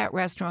went to that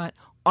restaurant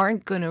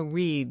aren't going to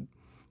read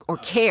or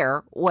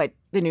care what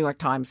the New York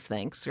Times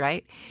thinks,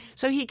 right?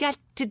 So he got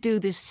to do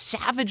this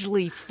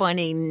savagely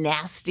funny,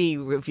 nasty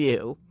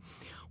review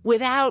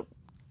without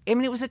I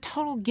mean, it was a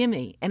total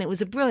gimme, and it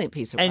was a brilliant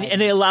piece of writing.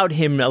 And it allowed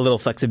him a little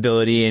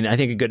flexibility, and I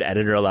think a good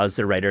editor allows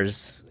their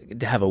writers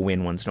to have a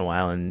win once in a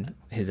while, and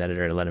his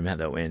editor let him have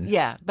that win.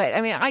 Yeah, but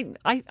I mean,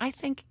 I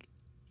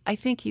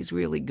think he's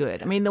really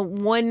good. I mean, the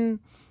one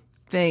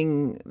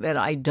thing that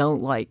I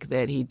don't like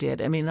that he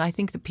did, I mean, I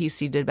think the piece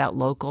he did about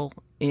Local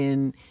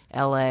in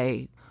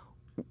L.A.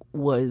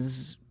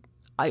 was,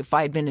 if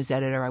I had been his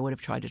editor, I would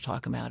have tried to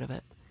talk him out of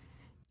it.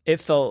 It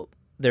felt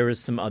there was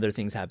some other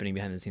things happening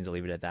behind the scenes. I'll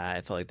leave it at that.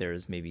 I felt like there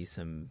was maybe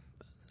some,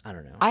 I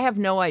don't know. I have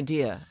no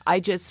idea. I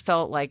just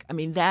felt like, I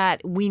mean,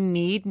 that we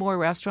need more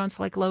restaurants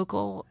like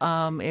Local.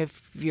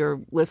 If your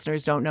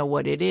listeners don't know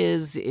what it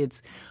is,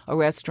 it's a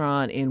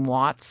restaurant in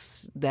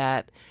Watts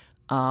that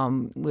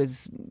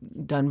was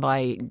done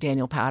by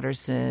Daniel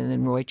Patterson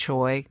and Roy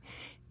Choi.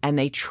 And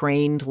they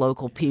trained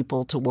local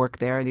people to work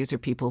there. These are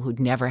people who'd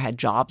never had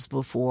jobs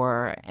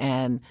before.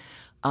 And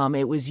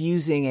it was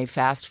using a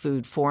fast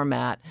food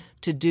format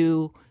to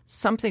do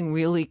something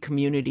really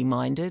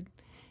community-minded.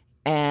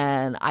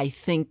 And I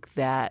think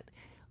that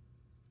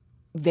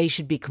they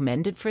should be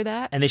commended for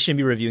that. And they shouldn't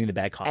be reviewing the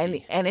bad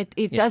coffee. And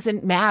it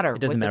doesn't matter.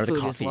 It doesn't matter what the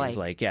food coffee is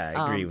like. Yeah,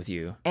 I agree with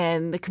you.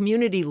 And the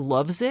community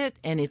loves it,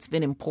 and it's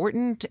been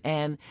important.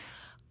 And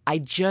I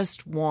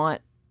just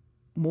want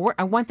more.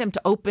 I want them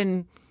to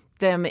open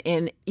them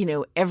in,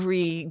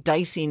 every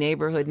dicey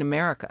neighborhood in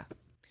America.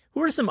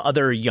 Who are some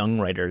other young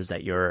writers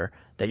that you're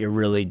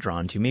really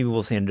drawn to? Maybe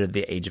we'll say under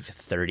the age of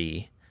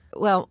 30.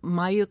 Well,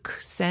 Mayuk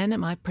Sen,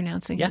 am I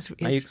pronouncing his?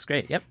 Mayuk's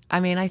great. Yep. I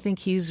mean, I think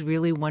he's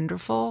really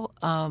wonderful.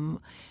 I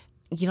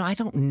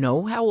don't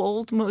know how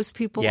old most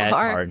people are. Yeah, it's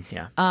hard.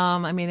 Yeah.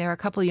 I mean, there are a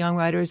couple of young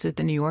writers at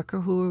the New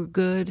Yorker who are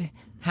good.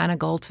 Hannah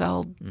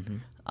Goldfeld. Mm-hmm.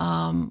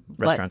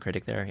 Restaurant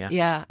critic there, yeah.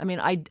 Yeah, I mean,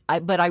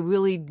 but I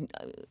really,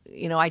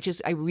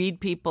 I read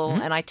people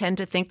and I tend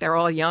to think they're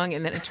all young,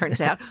 and then it turns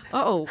out,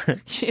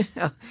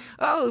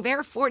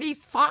 they're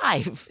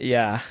 45.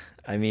 Yeah,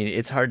 I mean,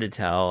 it's hard to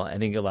tell. I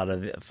think a lot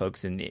of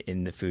folks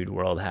in the food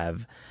world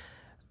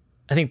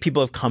I think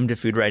people have come to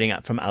food writing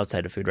from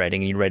outside of food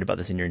writing, and you write about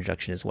this in your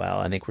introduction as well.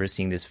 I think we're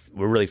seeing this.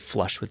 We're really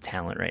flush with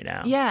talent right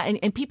now. Yeah,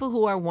 and people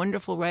who are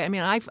wonderful, right? I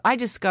mean, I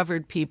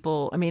discovered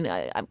people. I mean,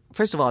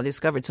 first of all, I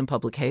discovered some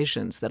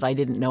publications that I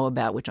didn't know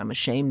about, which I'm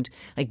ashamed,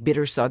 like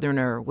Bitter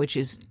Southerner, which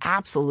is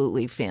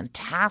absolutely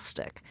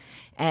fantastic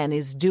and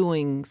is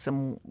doing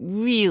some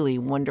really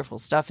wonderful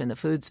stuff in the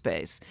food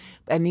space.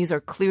 And these are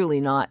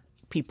clearly not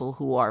people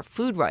who are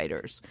food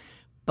writers.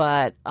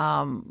 But,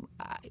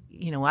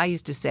 I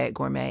used to say at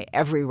Gourmet,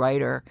 every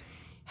writer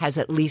has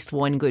at least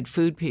one good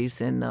food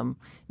piece in them.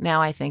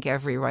 Now I think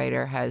every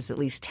writer has at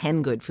least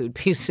 10 good food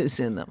pieces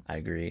in them. I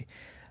agree.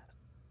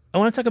 I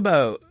want to talk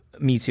about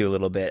Me Too a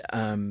little bit.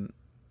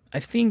 I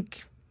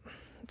think,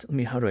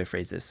 how do I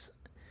phrase this?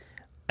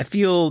 I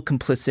feel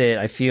complicit.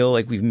 I feel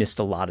like we've missed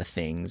a lot of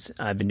things.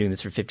 I've been doing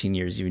this for 15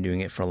 years. You've been doing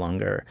it for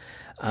longer.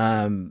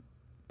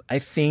 I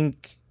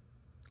think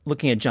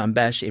looking at John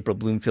Besh, April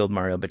Bloomfield,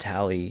 Mario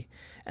Batali,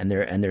 and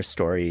their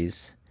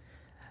stories,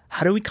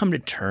 how do we come to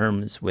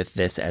terms with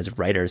this as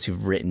writers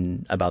who've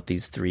written about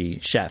these three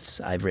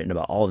chefs? I've written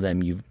about all of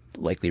them. You've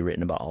likely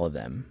written about all of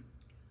them.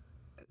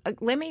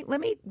 Let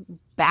me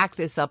back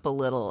this up a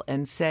little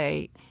and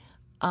say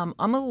I'm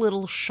a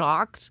little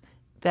shocked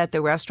that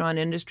the restaurant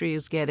industry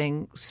is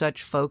getting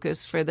such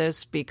focus for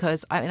this,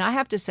 because I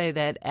have to say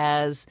that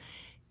as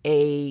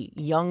a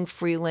young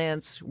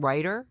freelance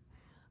writer,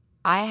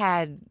 I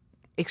had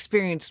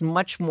experienced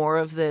much more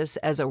of this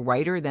as a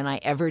writer than I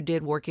ever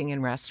did working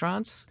in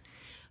restaurants.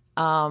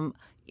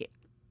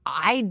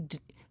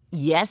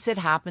 Yes, it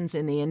happens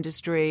in the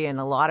industry, and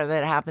a lot of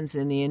it happens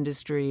in the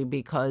industry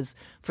because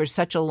for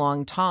such a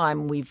long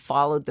time we've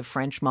followed the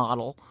French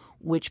model,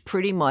 which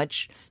pretty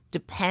much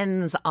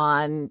depends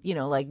on,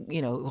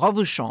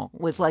 Robuchon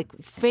was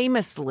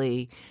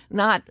famously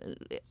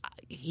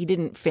he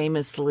didn't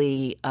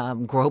famously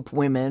grope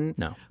women.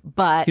 No.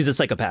 But he was a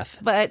psychopath.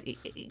 But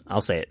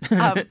I'll say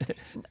it.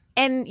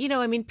 And,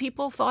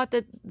 people thought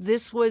that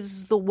this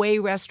was the way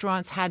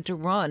restaurants had to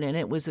run, and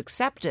it was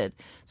accepted.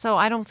 So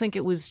I don't think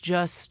it was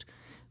just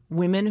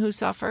women who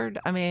suffered.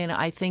 I mean,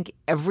 I think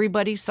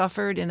everybody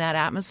suffered in that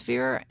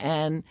atmosphere,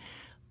 and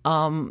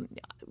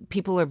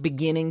people are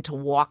beginning to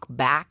walk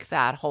back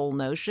that whole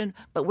notion.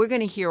 But we're going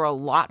to hear a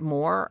lot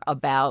more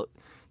about,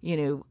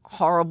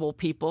 horrible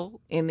people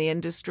in the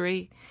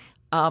industry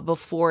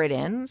before it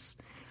ends.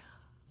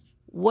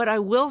 What I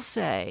will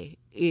say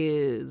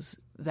is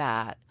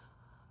that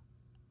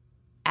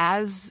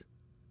as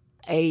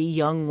a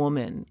young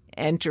woman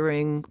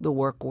entering the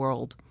work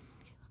world,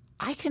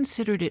 I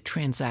considered it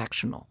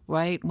transactional,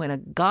 right? When a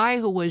guy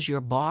who was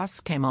your boss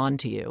came on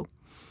to you,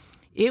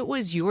 it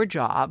was your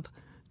job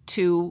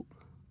to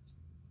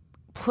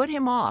put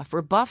him off,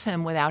 rebuff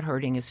him without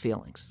hurting his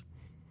feelings.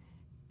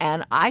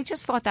 And I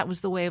just thought that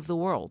was the way of the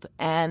world.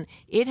 And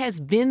it has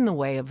been the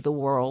way of the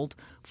world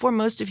for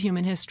most of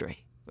human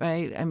history,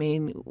 right? I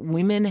mean,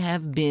 women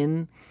have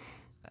been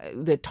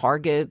the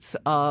targets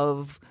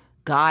of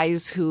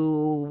guys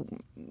who,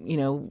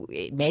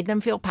 it made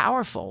them feel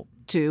powerful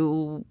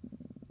to,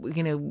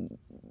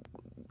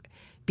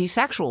 be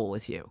sexual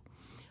with you.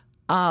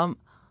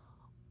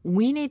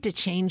 We need to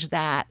change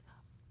that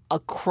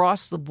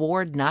across the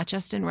board, not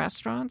just in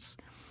restaurants.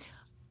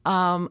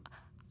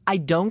 I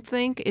don't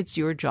think it's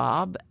your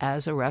job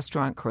as a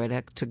restaurant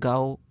critic to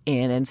go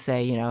in and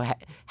say,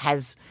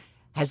 has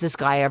this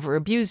guy ever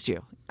abused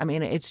you? I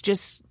mean, it's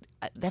just,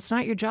 that's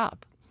not your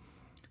job.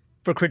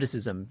 For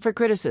criticism.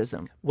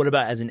 What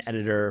about as an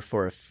editor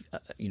for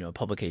a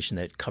publication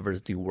that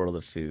covers the world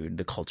of food,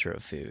 the culture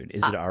of food?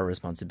 Is it our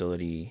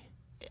responsibility?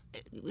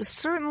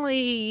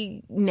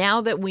 Certainly,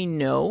 now that we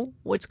know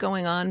what's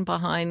going on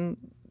behind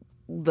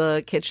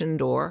the kitchen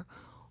door,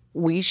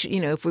 we should,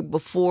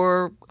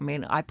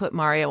 I put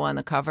Mario on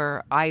the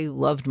cover. I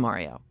loved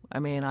Mario. I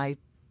mean, I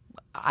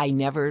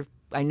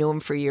knew him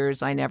for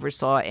years. I never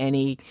saw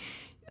any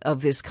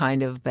of this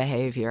kind of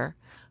behavior.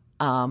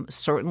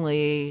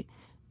 Certainly,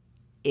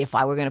 if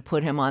I were going to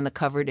put him on the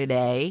cover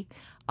today,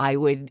 I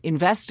would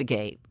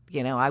investigate.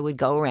 I would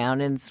go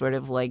around and sort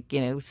of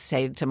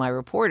say to my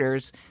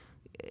reporters,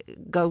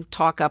 go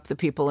talk up the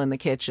people in the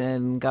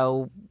kitchen,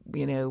 go,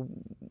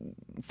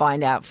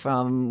 find out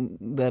from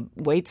the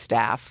wait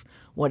staff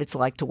what it's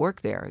like to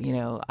work there.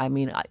 I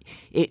mean,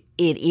 it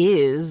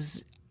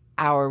is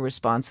our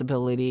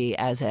responsibility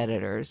as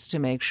editors to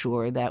make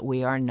sure that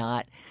we are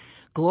not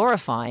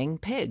glorifying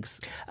pigs.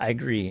 I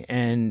agree.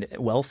 And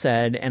well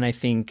said. And I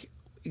think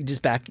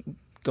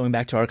going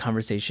back to our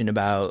conversation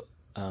about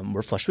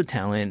we're flush with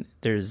talent.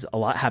 There's a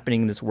lot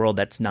happening in this world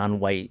that's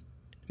non-white,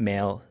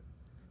 male,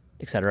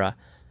 etc.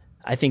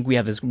 I think we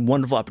have this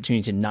wonderful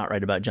opportunity to not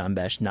write about John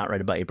Besh, not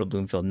write about April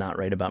Bloomfield, not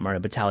write about Mario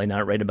Batali,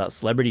 not write about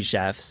celebrity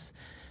chefs,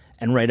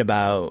 and write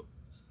about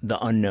the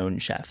unknown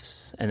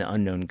chefs and the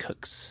unknown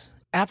cooks.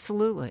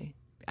 Absolutely.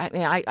 I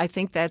mean, I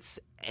think that's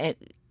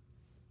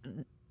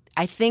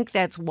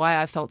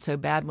why I felt so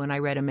bad when I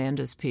read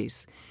Amanda's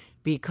piece,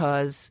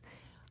 because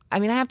I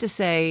mean, I have to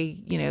say,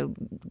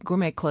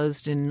 Gourmet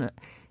closed in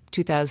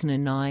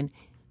 2009.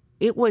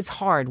 It was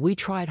hard. We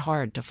tried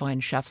hard to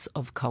find chefs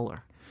of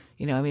color.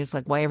 It's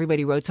like why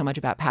everybody wrote so much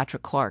about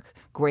Patrick Clark.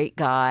 Great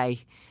guy,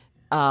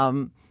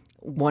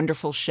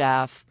 wonderful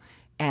chef.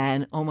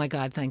 And, oh, my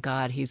God, thank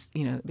God he's,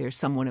 there's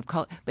someone of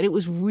color. But it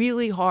was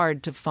really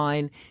hard to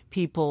find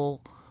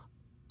people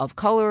of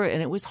color,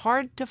 and it was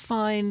hard to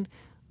find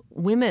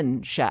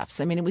women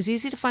chefs. I mean, it was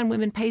easy to find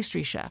women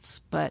pastry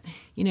chefs, but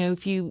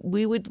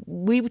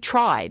we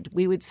tried.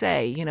 We would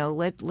say,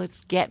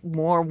 let's get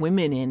more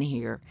women in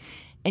here,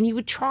 and you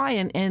would try,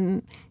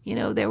 and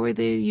there were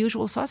the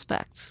usual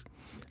suspects.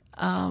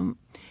 And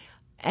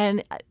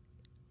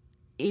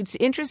it's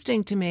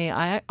interesting to me.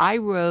 I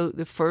wrote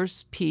the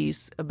first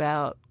piece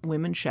about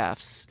women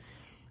chefs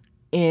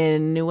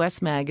in New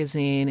West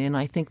magazine in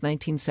I think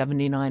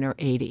 1979 or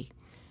 80.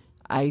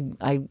 I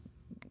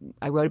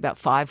wrote about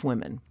 5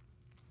 women.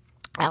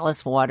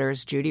 Alice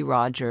Waters, Judy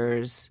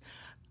Rogers,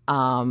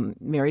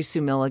 Mary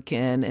Sue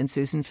Milliken, and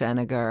Susan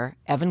Feniger,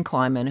 Evan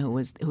Kleiman,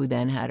 who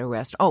then had a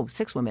restaurant.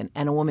 6 women,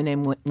 and a woman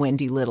named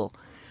Wendy Little.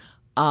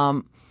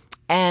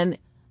 And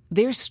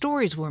their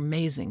stories were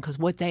amazing because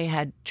what they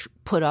had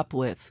put up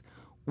with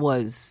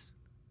was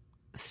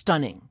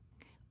stunning.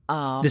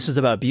 This was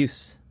about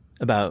abuse.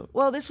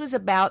 This was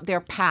about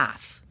their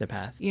path.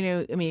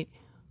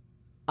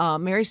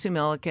 Mary Sue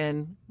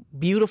Milliken,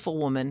 beautiful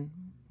woman,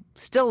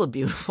 still a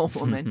beautiful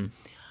woman,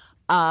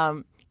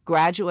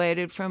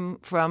 graduated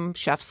from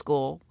chef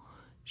school.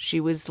 She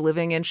was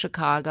living in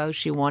Chicago.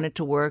 She wanted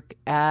to work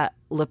at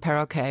Le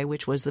Perroquet,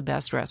 which was the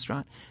best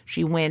restaurant.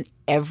 She went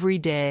every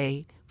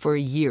day for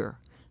a year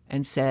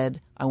and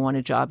said, I want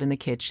a job in the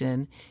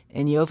kitchen.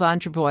 And Jovan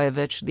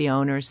Trbojevic, the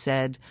owner,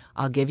 said,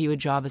 I'll give you a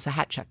job as a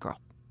hat check girl.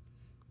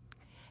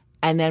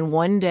 And then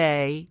one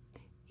day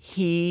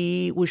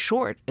he was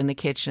short in the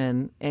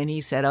kitchen and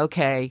he said,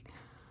 okay,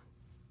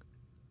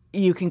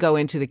 you can go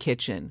into the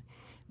kitchen.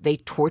 They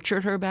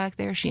tortured her back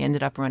there. She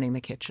ended up running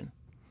the kitchen.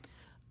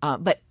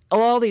 But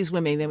all these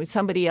women,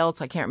 somebody else,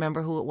 I can't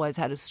remember who it was,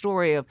 had a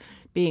story of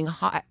being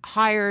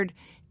hired,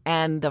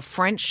 and the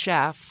French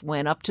chef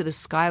went up to the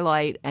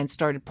skylight and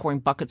started pouring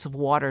buckets of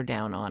water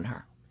down on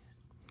her.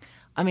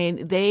 I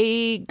mean,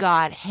 they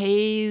got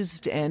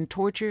hazed and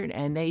tortured,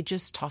 and they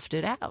just toughed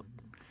it out.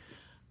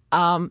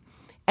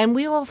 And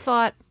we all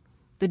thought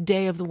the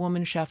day of the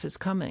woman chef is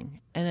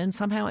coming, and then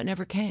somehow it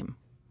never came.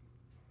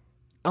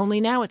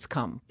 Only now it's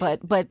come, but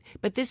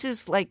this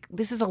is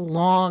a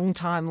long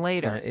time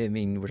later.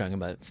 We're talking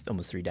about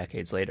almost 3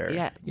 decades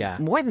later. Yeah,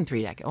 more than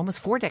 3 decades,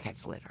 almost 4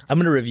 decades later. I'm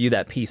going to review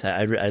that piece.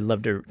 I'd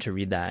love to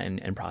read that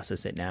and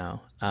process it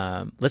now.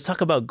 Let's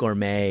talk about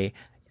Gourmet.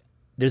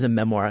 There's a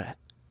memoir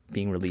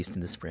being released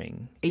in the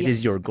spring. It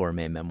is your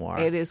gourmet memoir.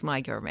 It is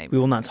my gourmet memoir. We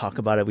will not talk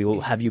about it. We will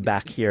have you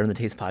back here on the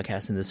Taste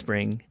Podcast in the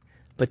spring.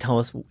 But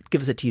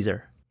give us a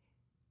teaser.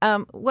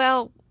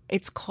 Well,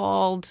 it's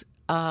called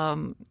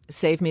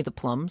Save Me the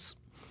Plums.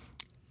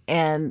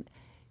 And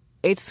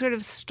it sort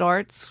of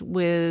starts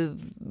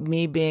with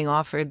me being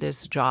offered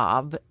this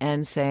job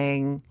and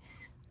saying,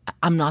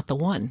 I'm not the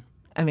one.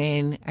 I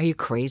mean, are you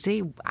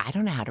crazy? I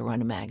don't know how to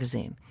run a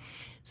magazine.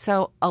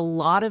 So a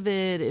lot of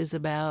it is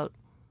about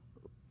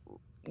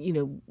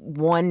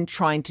one,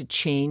 trying to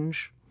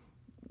change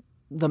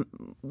the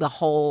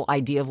whole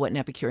idea of what an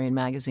Epicurean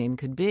magazine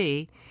could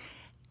be.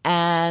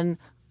 And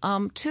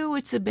two,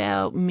 it's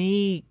about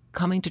me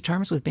coming to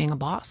terms with being a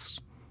boss,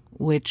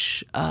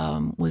 which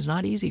was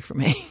not easy for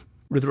me.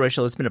 Ruth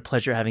Reichl, it's been a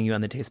pleasure having you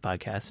on the Taste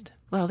Podcast.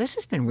 Well, this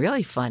has been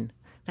really fun.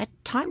 That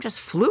time just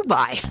flew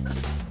by.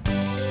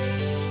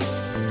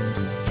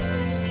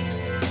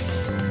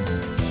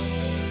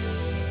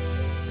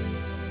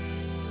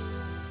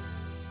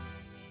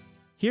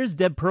 Here's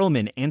Deb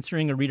Perlman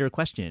answering a reader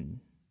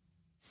question.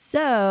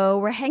 So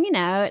we're hanging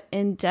out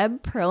in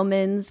Deb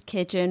Perlman's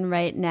kitchen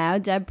right now,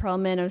 Deb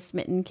Perlman of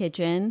Smitten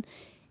Kitchen.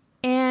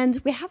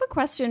 And we have a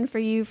question for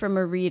you from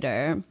a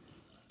reader.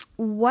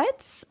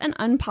 What's an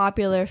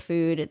unpopular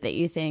food that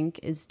you think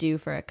is due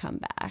for a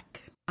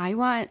comeback? I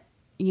want,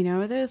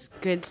 those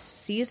good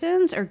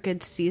seasons or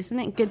good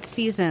seasoning? Good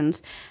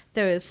seasons.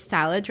 Those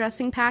salad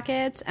dressing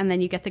packets, and then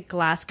you get the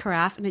glass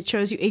carafe, and it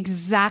shows you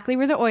exactly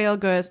where the oil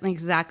goes and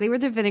exactly where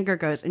the vinegar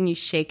goes, and you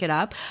shake it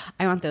up.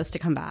 I want those to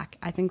come back.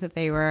 I think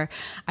that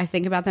I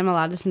think about them a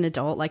lot as an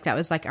adult. Like, that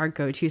was like our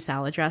go-to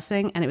salad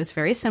dressing, and it was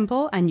very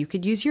simple, and you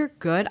could use your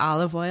good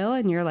olive oil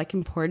and your like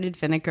imported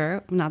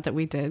vinegar. Not that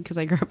we did, because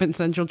I grew up in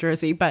Central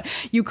Jersey, but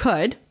you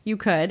could,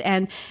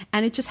 and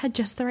it just had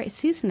just the right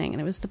seasoning, and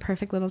it was the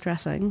perfect little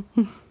dressing.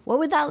 What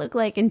would that look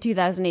like in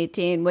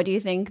 2018? What do you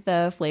think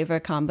the flavor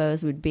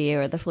combos would be,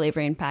 or the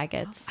flavoring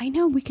packets? I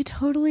know this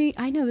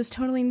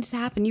totally needs to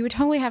happen. You would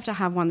totally have to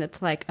have one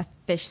that's like a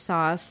fish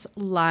sauce,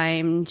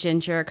 lime,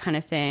 ginger kind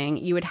of thing.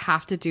 You would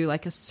have to do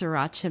like a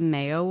sriracha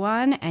mayo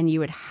one, and you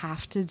would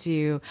have to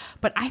do,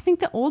 but I think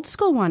the old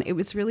school one, it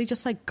was really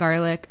just like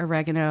garlic,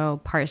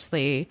 oregano,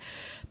 parsley,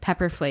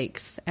 pepper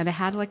flakes, and it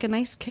had like a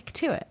nice kick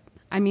to it.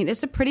 I mean,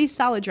 it's a pretty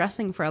solid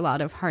dressing for a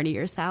lot of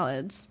heartier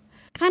salads.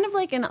 Kind of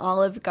like an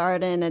Olive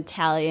Garden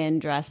Italian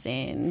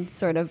dressing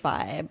sort of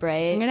vibe,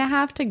 right? I'm going to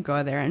have to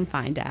go there and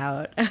find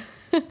out.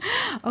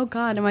 Oh,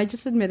 God. Am I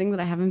just admitting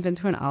that I haven't been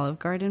to an Olive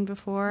Garden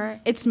before?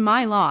 It's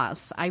my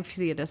loss. I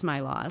see it as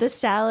my loss. The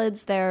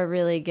salads there are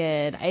really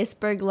good.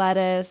 Iceberg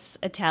lettuce,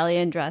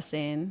 Italian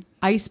dressing.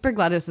 Iceberg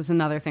lettuce is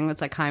another thing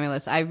that's like high on my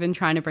list. I've been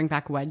trying to bring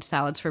back wedge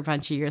salads for a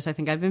bunch of years. I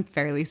think I've been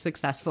fairly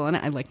successful in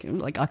it. I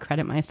like I'll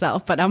credit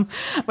myself. But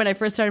when I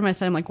first started my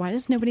site, I'm like, why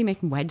does nobody make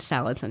wedge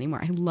salads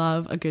anymore? I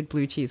love a good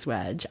blue cheese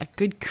wedge, a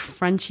good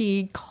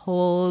crunchy,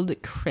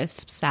 cold,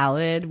 crisp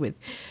salad with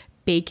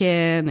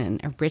bacon and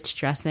a rich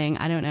dressing.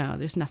 I don't know.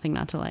 There's nothing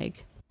not to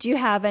like. Do you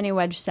have any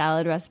wedge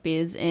salad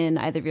recipes in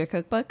either of your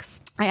cookbooks?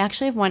 I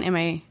actually have one in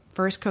my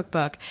first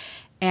cookbook.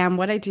 And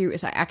what I do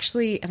is I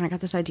got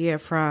this idea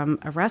from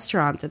a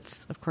restaurant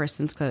that's, of course,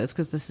 since closed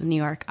because this is New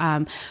York.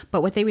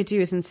 But what they would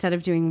do is, instead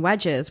of doing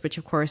wedges, which,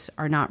 of course,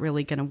 are not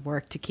really going to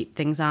work to keep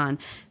things on,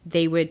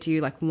 they would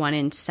do like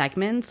 1-inch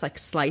segments, like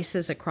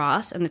slices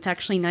across. And it's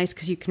actually nice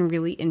because you can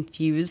really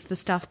infuse the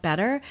stuff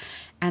better.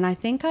 And I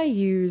think I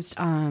used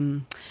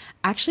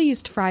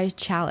fried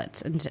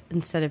shallots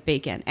instead of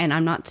bacon. And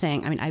I'm not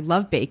saying, I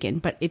love bacon,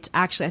 but it's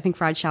actually, I think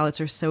fried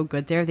shallots are so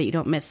good there that you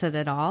don't miss it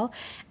at all.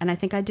 And I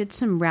think I did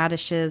some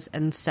radishes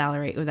and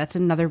celery. Oh, that's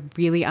another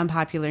really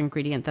unpopular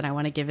ingredient that I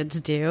want to give its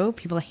due.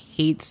 People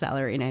hate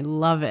celery, and I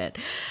love it.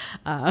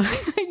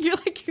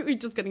 You're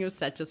just getting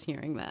upset just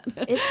hearing that.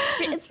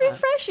 It's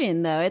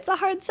refreshing, though. It's a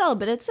hard sell,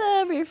 but it's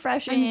a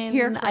refreshing,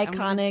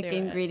 iconic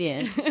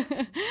ingredient.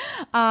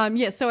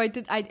 So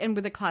and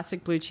with a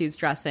classic blue cheese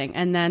dressing.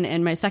 And then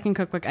in my second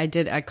cookbook, I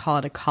call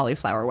it a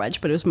cauliflower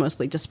wedge, but it was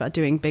mostly just about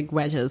doing big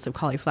wedges of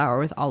cauliflower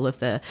with all of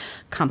the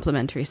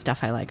complimentary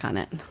stuff I like on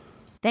it.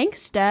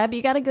 Thanks, Deb.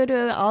 You got to go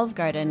to Olive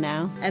Garden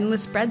now.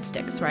 Endless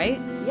breadsticks, right?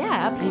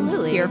 Yeah,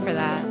 absolutely. I'm here for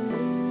that.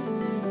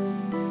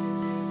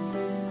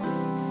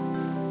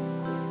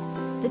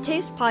 The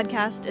Taste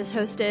Podcast is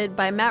hosted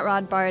by Matt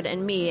Rodbard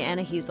and me,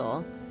 Anna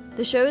Hezel.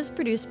 The show is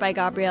produced by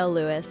Gabrielle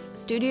Lewis,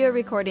 studio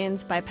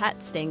recordings by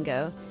Pat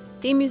Stango,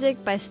 theme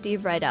music by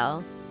Steve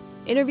Rydell.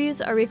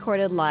 Interviews are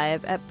recorded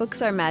live at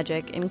Books Are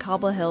Magic in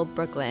Cobble Hill,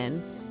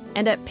 Brooklyn,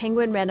 and at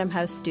Penguin Random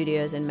House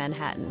Studios in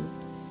Manhattan.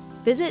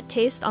 Visit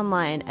Taste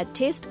online at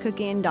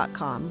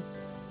tastecooking.com.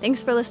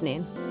 Thanks for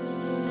listening.